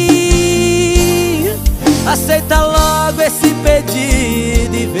 Aceita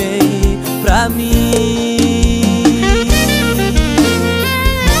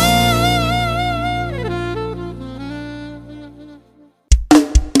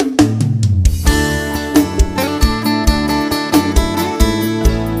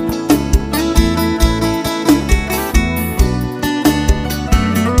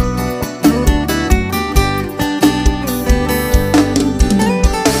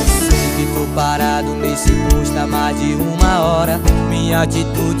Minha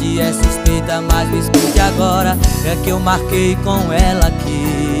atitude é suspeita, mas me escute agora. É que eu marquei com ela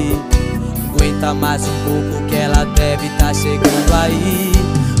aqui. Aguenta mais um pouco que ela deve tá chegando aí.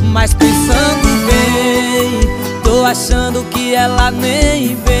 Mas pensando bem, tô achando que ela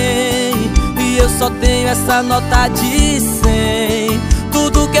nem vem. E eu só tenho essa nota de 100.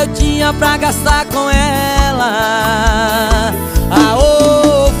 Tudo que eu tinha pra gastar com ela.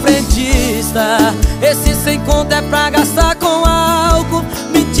 Aô, frentista, esse 100 conto é pra gastar com álcool.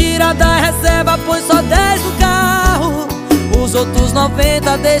 Me tira da reserva, põe só 10 no carro. Os outros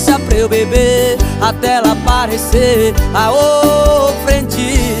 90 deixa pra eu beber até ela aparecer. Aô,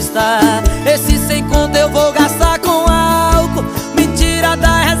 frentista, esse 100 conto eu vou gastar com álcool. Me tira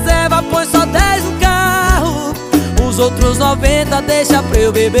da reserva, põe só 10 no carro. Os outros 90 deixa pra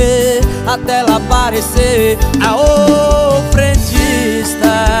eu beber até ela aparecer. Aô, frentista.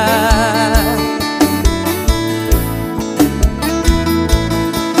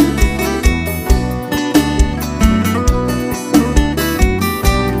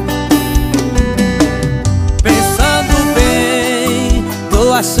 Pensando bem,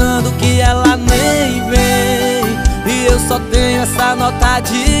 tô achando que ela nem vem. E eu só tenho essa nota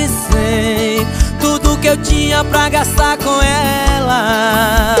de 100. Tudo que eu tinha pra gastar com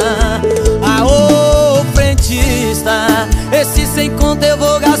ela. Aô, frentista, esse 100 conto eu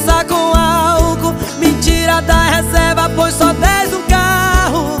vou gastar com álcool. Me tira da reserva, põe só 10 no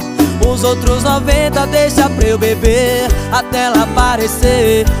carro. Os outros 90 deixa pra eu beber até ela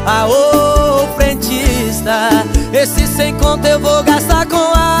aparecer. Aô, frentista, esse 100 conto eu vou gastar com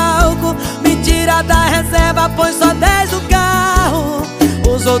álcool. Me tira da reserva, põe só 10 no carro.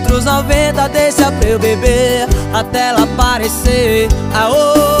 Os outros 90 deixa pra eu beber até ela aparecer.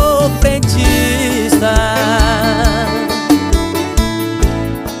 Aô, frentista.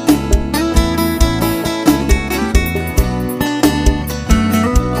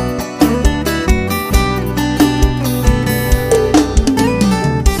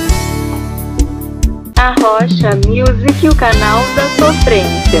 Arrocha Music, o canal da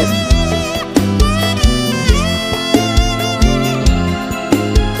sofrência.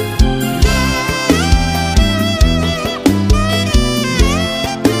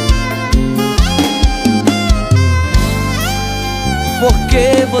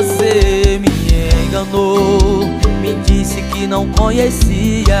 Porque você me enganou, me disse que não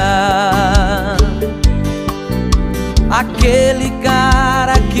conhecia aquele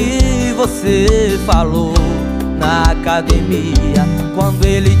cara que você falou na academia. Quando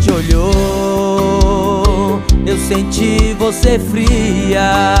ele te olhou, eu senti você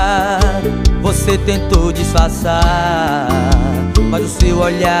fria. Você tentou disfarçar, mas o seu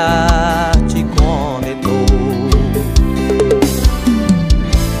olhar te condenou.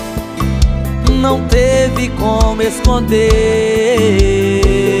 Não teve como esconder.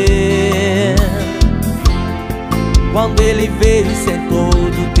 Quando ele veio e sentou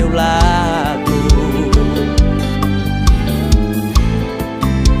do teu lado,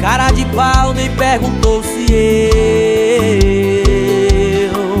 cara de pau, nem perguntou se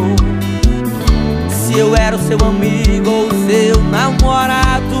eu era o seu amigo ou o seu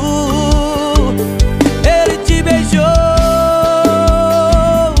namorado. Ele te beijou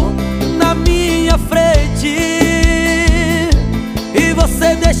na minha frente e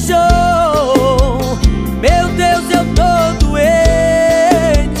você deixou. Meu Deus, eu tô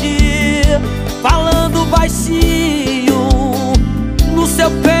doente, falando baixinho no seu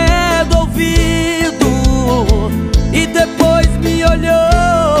pé do ouvido. E depois me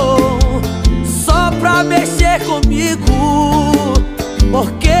olhou só pra mexer comigo,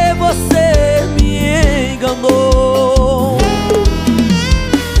 porque você me enganou.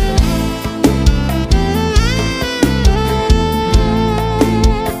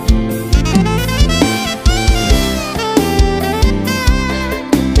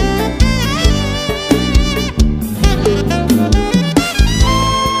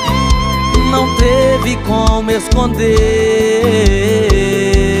 Não teve como esconder.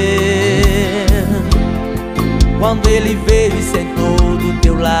 Quando ele veio e sentou do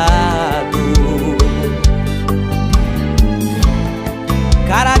teu lado,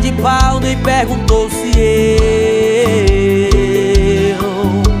 cara de pau, nem perguntou se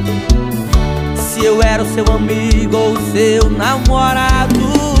eu era o seu amigo ou o seu namorado.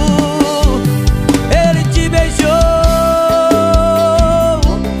 Ele te beijou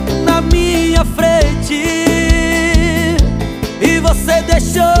na minha frente e você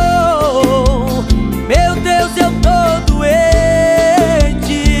deixou. Meu Deus, eu tô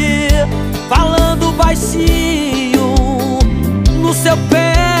doente, falando baixinho no seu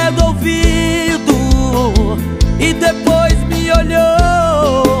pé do ouvido. E depois me olhou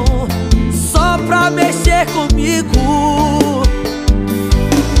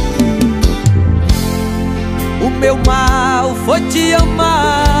meu mal foi te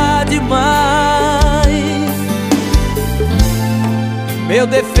amar demais. Meu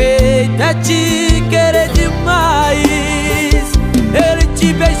defeito é te querer demais. Ele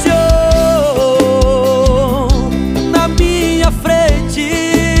te beijou na minha frente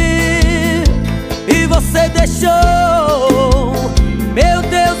e você deixou. Meu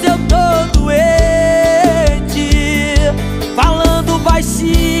Deus, eu tô doente, falando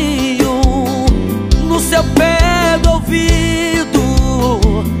baixinho no seu pé do ouvido,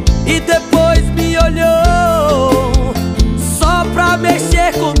 e depois me olhou só pra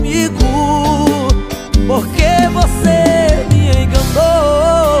mexer comigo, porque você me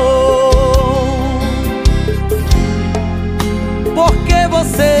enganou, porque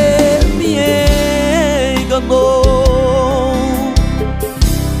você me enganou.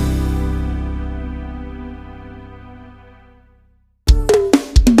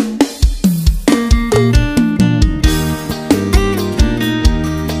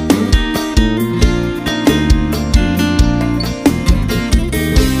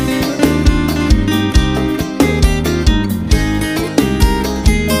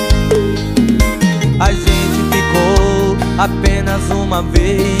 Apenas uma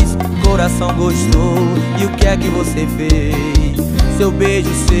vez, coração gostou. E o que é que você fez? Seu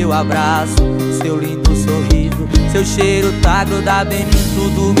beijo, seu abraço, seu lindo sorriso, seu cheiro tá grudado em mim,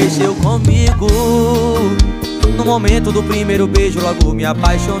 tudo mexeu comigo. No momento do primeiro beijo logo me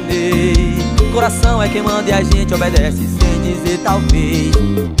apaixonei. Coração é quem manda e a gente obedece sem dizer talvez.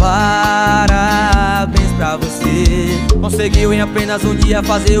 Parabéns pra você, conseguiu em apenas um dia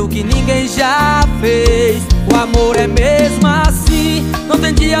fazer o que ninguém já fez. O amor é mesmo assim, não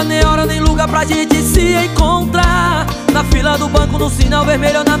tem dia, nem hora, nem lugar pra gente se encontrar. Na fila do banco, no sinal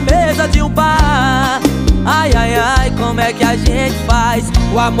vermelho ou na mesa de um bar. Ai, ai, ai, como é que a gente faz?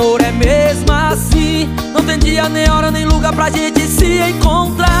 O amor é mesmo assim, não tem dia, nem hora, nem lugar pra gente se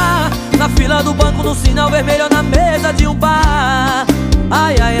encontrar. Na fila do banco, no sinal vermelho ou na mesa de um bar.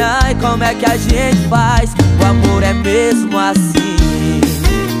 Ai, ai, ai, como é que a gente faz? O amor é mesmo assim.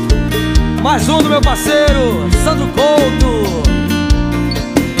 Mais um do meu parceiro, Sandro Couto.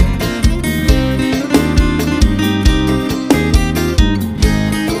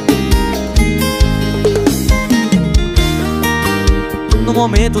 No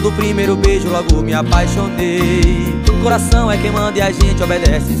momento do primeiro beijo logo me apaixonei. Coração é quem manda e a gente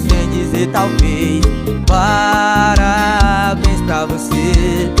obedece sem dizer talvez. Parabéns pra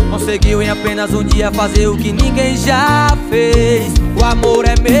você, conseguiu em apenas um dia fazer o que ninguém já fez. O amor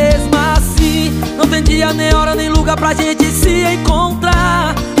é mesmo assim, não tem dia, nem hora, nem lugar pra gente se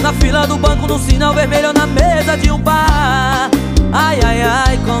encontrar. Na fila do banco, no sinal vermelho ou na mesa de um bar. Ai, ai,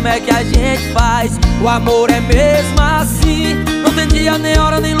 ai, como é que a gente faz? O amor é mesmo assim, não tem dia, nem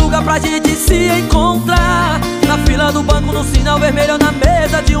hora, nem lugar pra gente se encontrar. Na fila do banco, no sinal vermelho ou na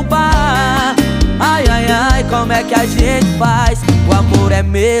mesa de um bar. Ai, ai, ai, como é que a gente faz? O amor é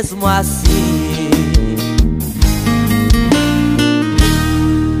mesmo assim.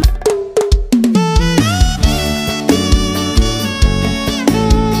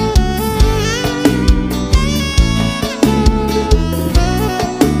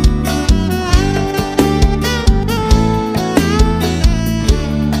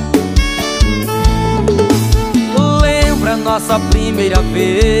 Nossa primeira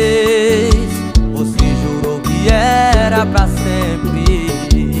vez, você jurou que era pra sempre.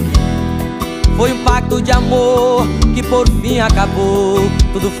 Foi um pacto de amor que por fim acabou,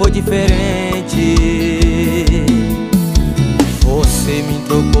 tudo foi diferente. Você me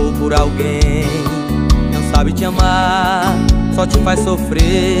trocou por alguém, não sabe te amar, só te faz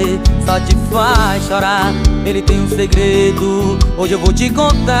sofrer, só te faz chorar. Ele tem um segredo, hoje eu vou te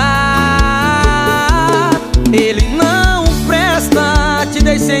contar. Ele não presta, te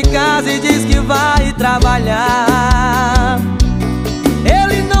deixa em casa e diz que vai trabalhar.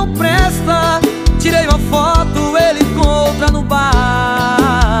 Ele não presta, tirei uma foto, ele encontra no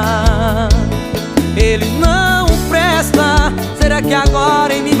bar. Ele não presta, será que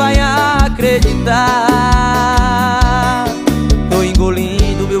agora em mim vai acreditar? Tô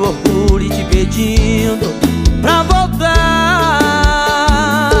engolindo meu orgulho e te pedindo pra voltar.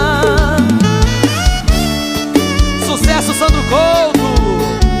 Sucesso, Sandro Couto.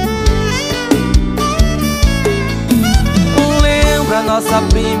 Lembra nossa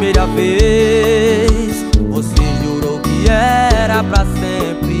primeira vez, você jurou que era pra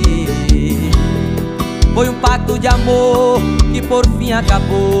sempre. Foi um pacto de amor que por fim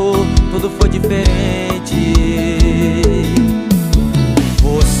acabou, tudo foi diferente.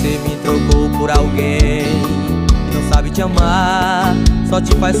 Você me trocou por alguém, não sabe te amar, só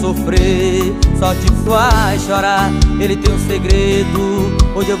te faz sofrer, só te faz chorar. Ele tem um segredo,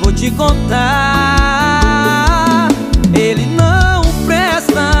 hoje eu vou te contar. Ele não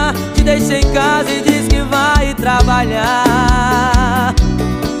presta, te deixa em casa e diz que vai trabalhar.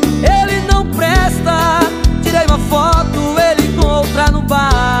 Ele não presta, tirei uma foto, ele encontra no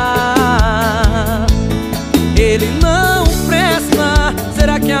bar. Ele não presta,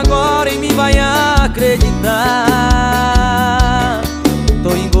 será que agora em mim vai acreditar?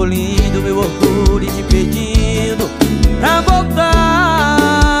 Tô engolindo meu orgulho e te pedindo pra voltar.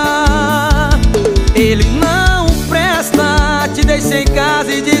 Ele não presta, te deixa em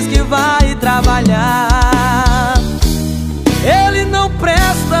casa e diz que vai trabalhar. Ele não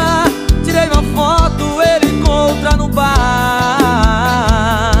presta, tirei uma foto, ele encontra no bar.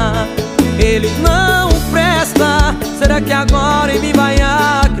 Ele não presta, será que agora em mim vai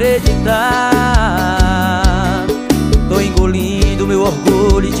acreditar? Tô engolindo meu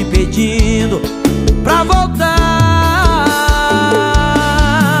orgulho e te pedindo pra voltar.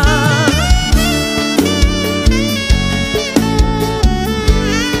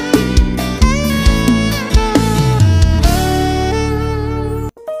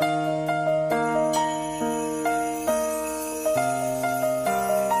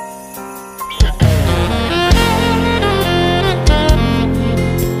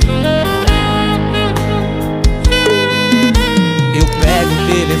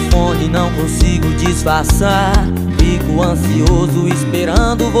 Não consigo disfarçar, fico ansioso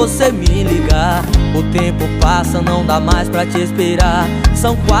esperando você me ligar. O tempo passa, não dá mais pra te esperar.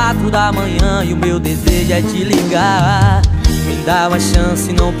 São 4 da manhã e o meu desejo é te ligar. Me dá uma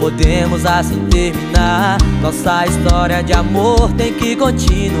chance, não podemos assim terminar. Nossa história de amor tem que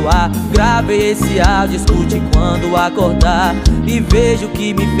continuar. Gravei esse áudio, escute quando acordar e veja o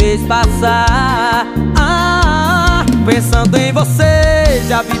que me fez passar. Pensando em você,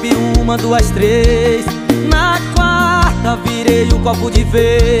 já bebi 1, 2, 3. Na quarta virei um copo de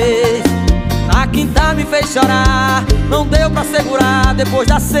vez. Na quinta me fez chorar, não deu pra segurar. Depois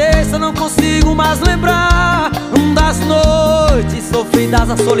da sexta não consigo mais lembrar das noites sofridas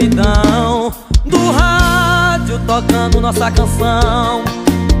na solidão, do rádio tocando nossa canção.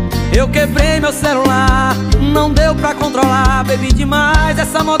 Eu quebrei meu celular, não deu pra controlar. Bebi demais,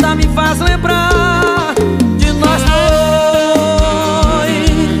 essa moda me faz lembrar de nós dois.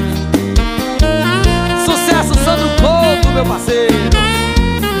 Sucesso Sandro Couto, meu parceiro.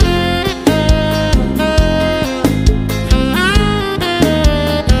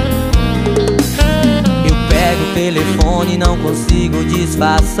 Eu pego o telefone, não consigo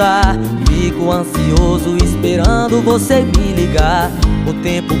disfarçar. Fico ansioso esperando você me ligar. O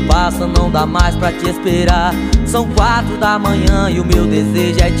tempo passa, não dá mais pra te esperar. São 4 da manhã e o meu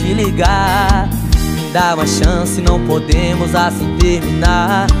desejo é te ligar. Me dá uma chance, não podemos assim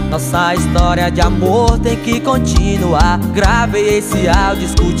terminar. Nossa história de amor tem que continuar. Gravei esse áudio,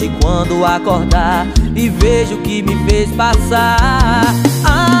 escute quando acordar e veja o que me fez passar.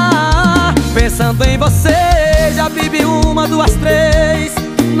 Pensando em você, já bebi 1, 2, 3.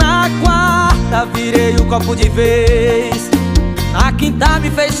 Na quarta virei um copo de vez. Na quinta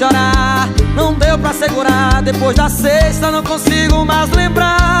me fez chorar, não deu pra segurar. Depois da sexta não consigo mais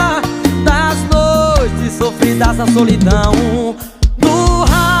lembrar das noites sofridas na solidão, do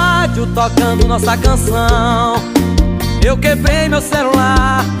rádio tocando nossa canção. Eu quebrei meu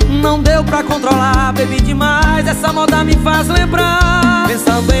celular, não deu pra controlar. Bebi demais, essa moda me faz lembrar.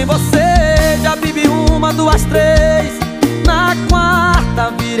 Pensando em você, já bebi 1, 2, 3. Na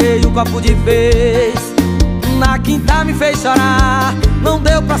quarta virei um copo de vez. Na quinta me fez chorar, não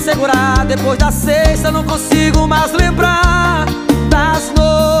deu pra segurar. Depois da sexta não consigo mais lembrar das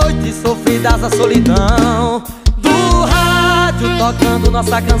noites sofridas na solidão, do rádio tocando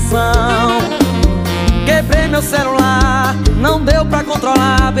nossa canção. Quebrei meu celular, não deu pra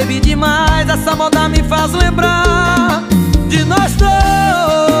controlar. Bebi demais, essa moda me faz lembrar de nós dois.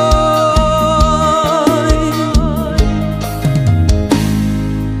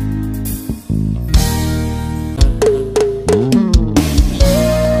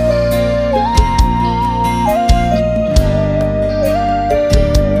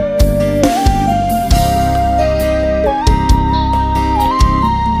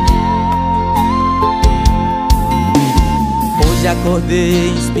 Acordei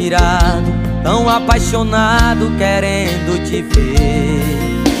inspirado, tão apaixonado, querendo te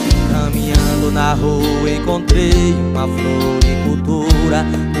ver. Caminhando na rua encontrei uma flor em cultura,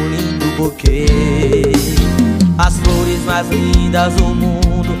 um lindo buquê. As flores mais lindas do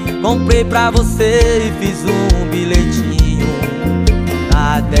mundo comprei pra você e fiz um bilhetinho.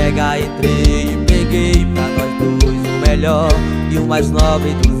 Na adega entrei e peguei pra nós dois melhor e o mais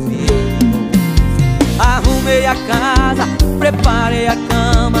nobre dos filhos. Arrumei a casa, preparei a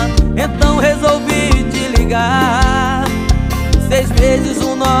cama, então resolvi te ligar. 6 meses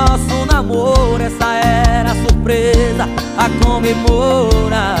o nosso namoro, essa era a surpresa a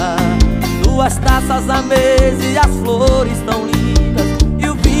comemorar. 2 taças à mesa e as flores tão lindas e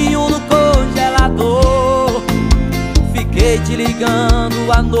o vinho no congelador. Fiquei te ligando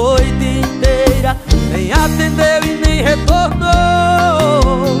a noite inteira, nem atendeu e nem retornou.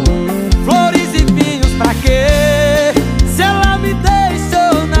 Flores e vinhos pra quê? Se ela me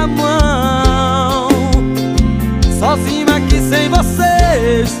deixou na mão. Sozinho aqui sem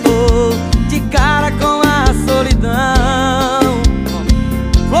você estou, de cara com a solidão.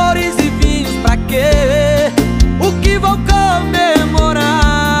 Flores e vinhos pra quê? O que vou comemorar?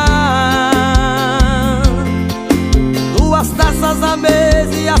 2 taças à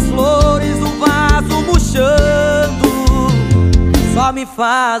mesa e as flores no vaso murchando só me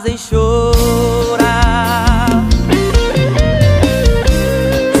fazem chorar.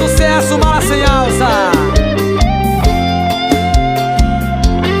 Sucesso, mala sem alça.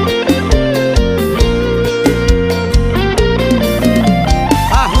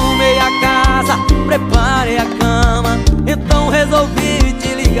 Arrumei a casa, preparei a cama, então resolvi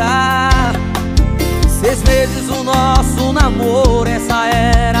te ligar. 6 meses o nosso namoro, essa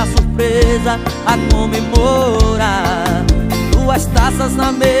era a surpresa a comemorar. 2 taças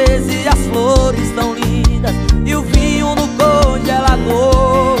na mesa e as flores tão lindas e o vinho no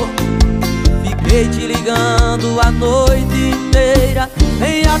congelador. Fiquei te ligando a noite inteira,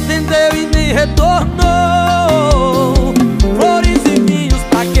 nem atendeu e nem retornou. Flores e vinhos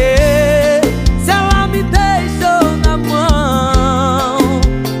pra quê? Se ela me deixou na mão.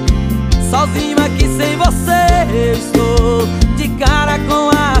 Sozinho aqui sem você eu estou, de cara com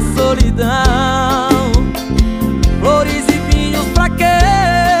a solidão. Flores e vinhos pra quê?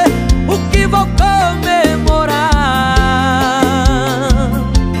 O que vou comemorar?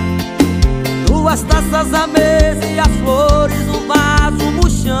 2 taças à mesa e as flores no vaso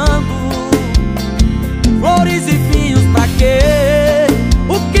murchando. Flores e vinhos pra quê?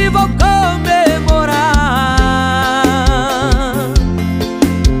 O que vou comemorar?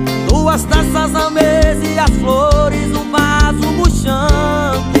 2 taças à mesa e as flores no vaso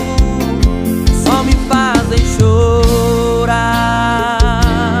murchando só me fazem chorar.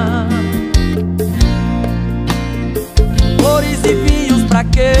 Flores e vinhos pra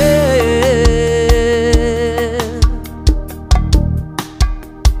quê?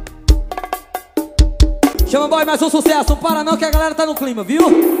 Chama, boy, mais um sucesso. Não para não que a galera tá no clima, viu?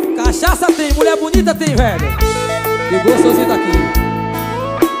 Cachaça tem, mulher bonita tem, velho. E gostosinho daqui.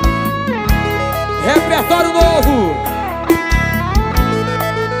 Repertório novo.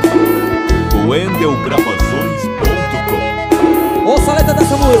 WendelGravações.com. Ouça a letra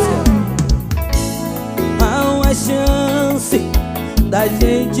dessa música. Há uma chance da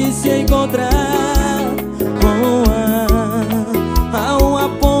gente se encontrar. Há uma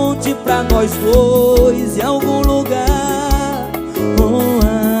ponte pra nós dois em algum lugar.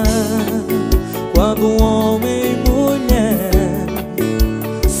 Quando um homem e mulher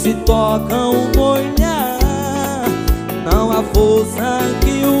se tocam no olhar, não há força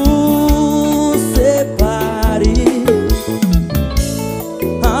que os separe.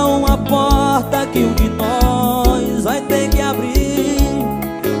 Há uma porta que um de nós vai ter que abrir.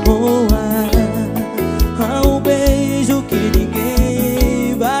 Há um beijo que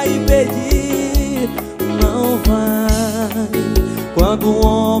ninguém vai pedir. Não vai. Quando um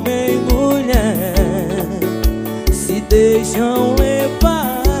homem e mulher se deixam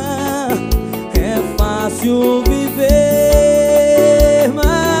levar, é fácil viver.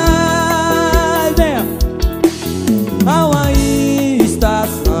 Mas vem. Há uma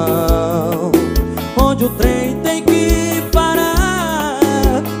estação onde o trem tem que parar.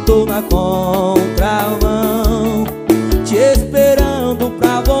 Tô na contramão, te esperando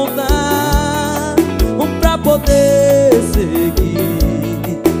pra voltar, pra poder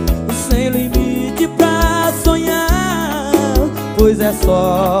seguir, sem limite pra sonhar. Pois é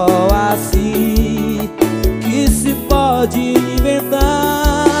só assim que se pode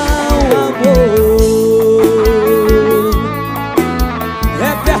inventar um amor.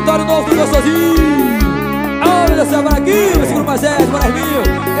 Repertório novo do gostosinho. Olha meu Deus, Braguinho, esse grupo mais é, Moreninho,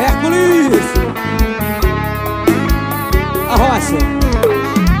 Hércules, Arrocha.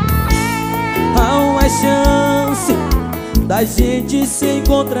 Há uma chance da gente se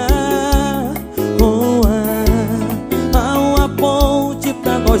encontrar. Há uma ponte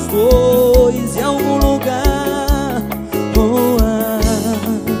pra nós dois em algum lugar.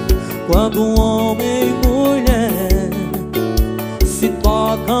 Quando um homem e mulher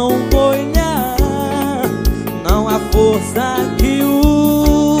trocam um olhar, não há força que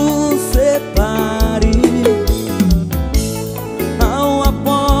os separe. Há uma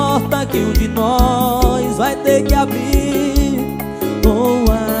porta que um de nós vai ter que abrir.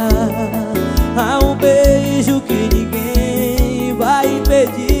 Há um beijo que ninguém vai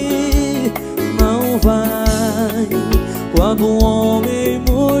impedir. Não vai. Quando um homem e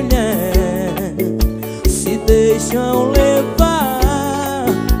mulher se deixam levar,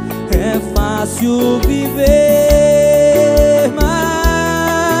 é fácil viver. Mas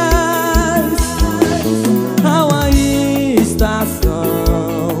há uma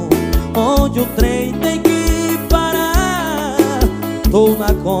estação onde o trem tem que parar. Tô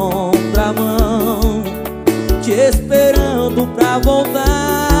na contramão, te esperando pra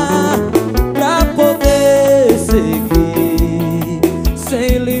voltar, pra poder seguir,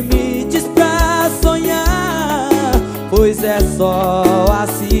 sem limites pra sonhar. Pois é só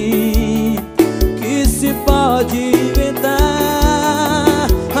assim que se pode inventar.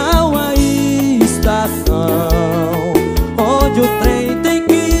 Há uma estação onde o trem tem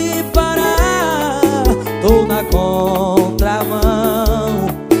que parar. Tô na contramão,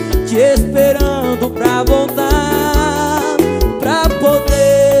 te esperando pra voltar, pra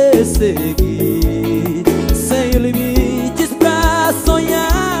poder seguir, sem limites pra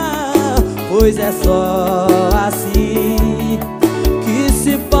sonhar. Pois é só assim que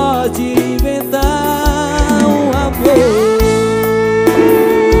se pode inventar um amor.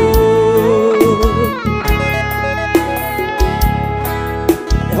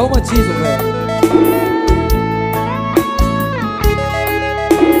 É romantismo, velho.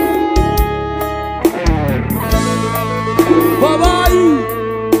 Papai!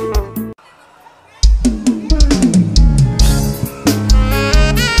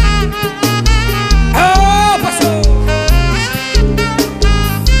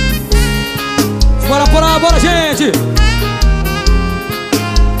 Bora, gente!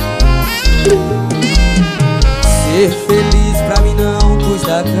 Ser feliz pra mim não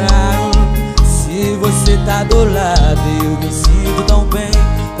custa caro. Se você tá do lado eu me sinto tão bem.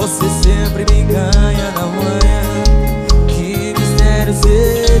 Você sempre me ganha na manhã. Que mistério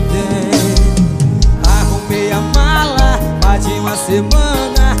você tem. Arrumei a mala, mais de uma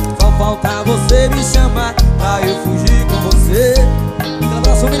semana. Só falta você me chamar pra eu fugir com você. Aquela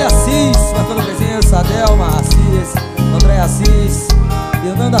abraço, família Assis, marcando presença, Adelma Assis, André Assis,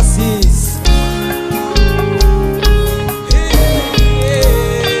 Fernando Assis.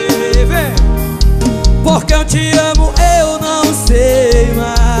 Porque eu te amo, eu não sei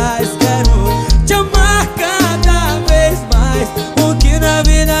mais. Quero te amar cada vez mais. O que na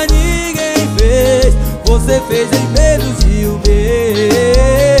vida ninguém fez, você fez em menos de um mês.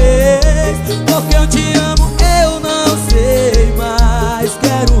 Porque eu te amo, eu não sei mais.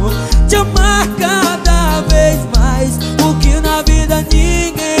 Quero te amar cada vez mais. O que na vida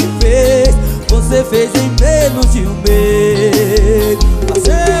ninguém fez, você fez em menos de um mês.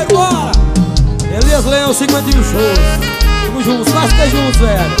 Parceiro, bora! Elias Leão, 51 shows. Tamo juntos, mais que juntos,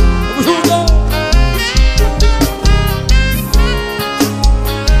 velho. Tamo junto!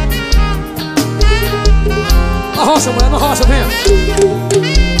 Arrocha, mulher, arrocha, vem!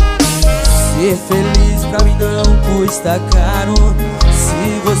 Ser feliz pra mim não custa caro. Se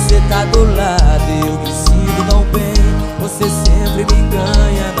você tá do lado eu me sinto tão bem. Você sempre me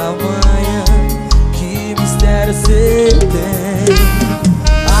ganha na manhã. Que mistério você tem.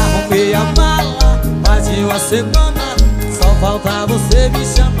 Arrumei a mala, mais de uma semana. Só falta você me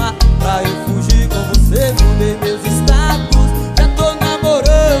chamar pra eu fugir com você. Mudei meus status, já tô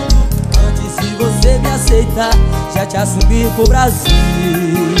namorando. Antes de você me aceitar, já te assumi pro Brasil.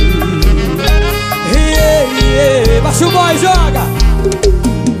 Baixa o boy, joga!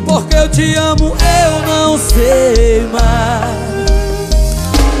 Porque eu te amo, eu não sei mais.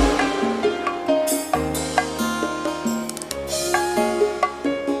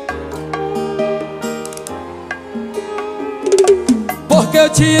 Porque eu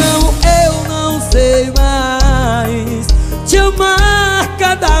te amo, eu não sei mais. Te amar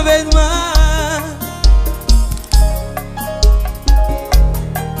cada vez mais.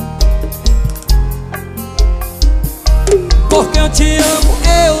 Porque eu te amo,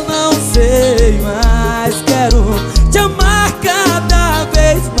 eu não sei mais. Quero te amar cada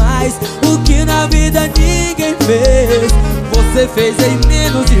vez mais. O que na vida ninguém fez, você fez em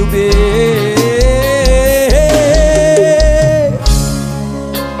menos de um mês.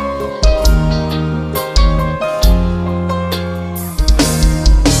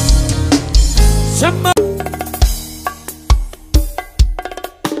 Chama.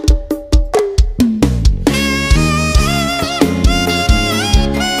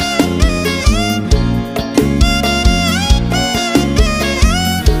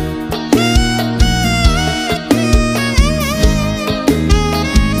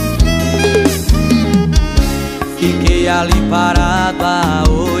 ali parado a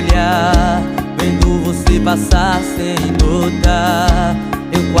olhar, vendo você passar sem notar.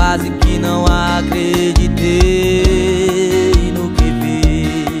 Eu quase que não acreditei no que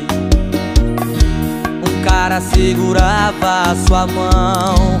vi. Um cara segurava a sua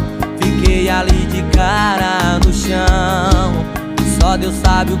mão, fiquei ali de cara no chão. Só Deus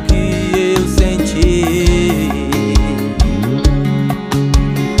sabe o que eu senti.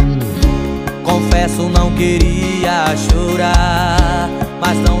 Confesso, não queria chorar,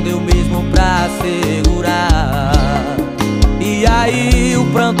 mas não deu mesmo pra segurar. E aí o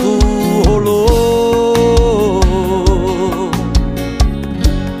pranto rolou.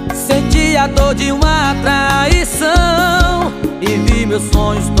 Senti a dor de uma traição e vi meus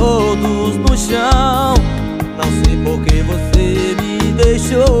sonhos todos no chão. Não sei por que você me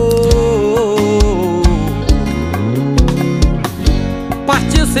deixou.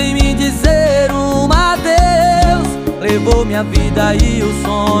 Partiu sem me dizer um adeus, levou minha vida e os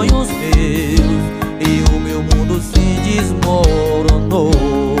sonhos meus, e o meu mundo se desmoronou.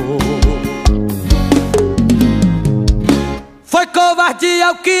 Foi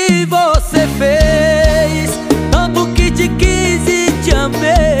covardia o que você fez, tanto que te quis e te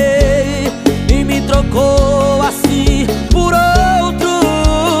amei, e me trocou assim por outro.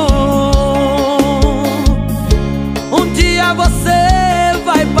 Um dia você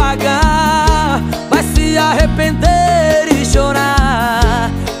vai pagar, vai se arrepender e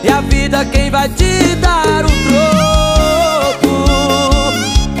chorar, e a vida quem vai te dar o troco.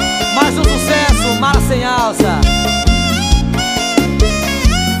 Mais um sucesso, Mala Sem Alça.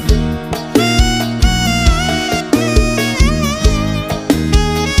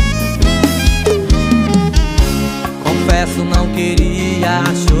 Confesso, não queria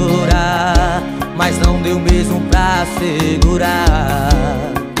chorar, mas não deu mesmo pra segurar.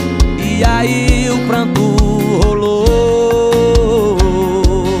 E aí o pranto rolou.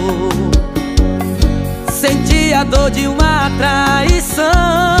 Senti a dor de uma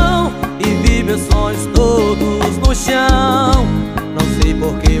traição e vi meus sonhos todos no chão. Não sei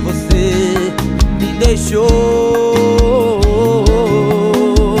por que você me deixou.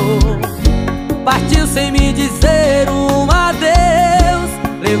 Partiu sem me dizer um adeus,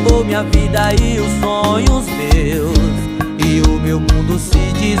 levou minha vida e os sonhos meus, e o meu mundo se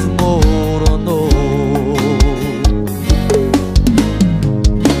desmoronou.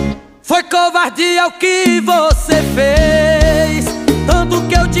 Foi covardia o que você fez, tanto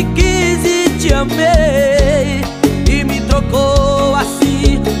que eu te quis e te amei, e me trocou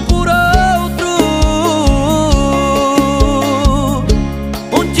assim por outro.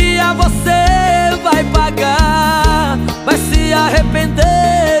 Um dia você vai pagar, vai se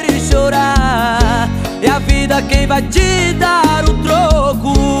arrepender e chorar, e a vida quem vai te dar o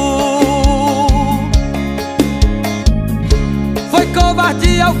troco. Foi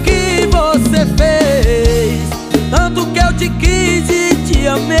covardia o que você fez, tanto que eu te quis e te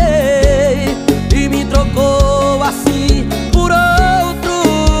amei, e me trocou assim por outro.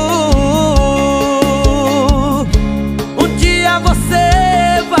 Um dia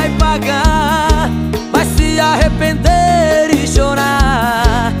você vai pagar, vai se arrepender e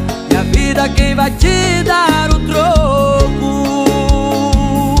chorar, e a vida quem vai te dar o troco.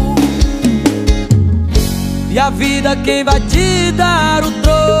 E a vida quem vai te dar o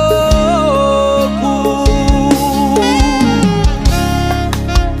troco.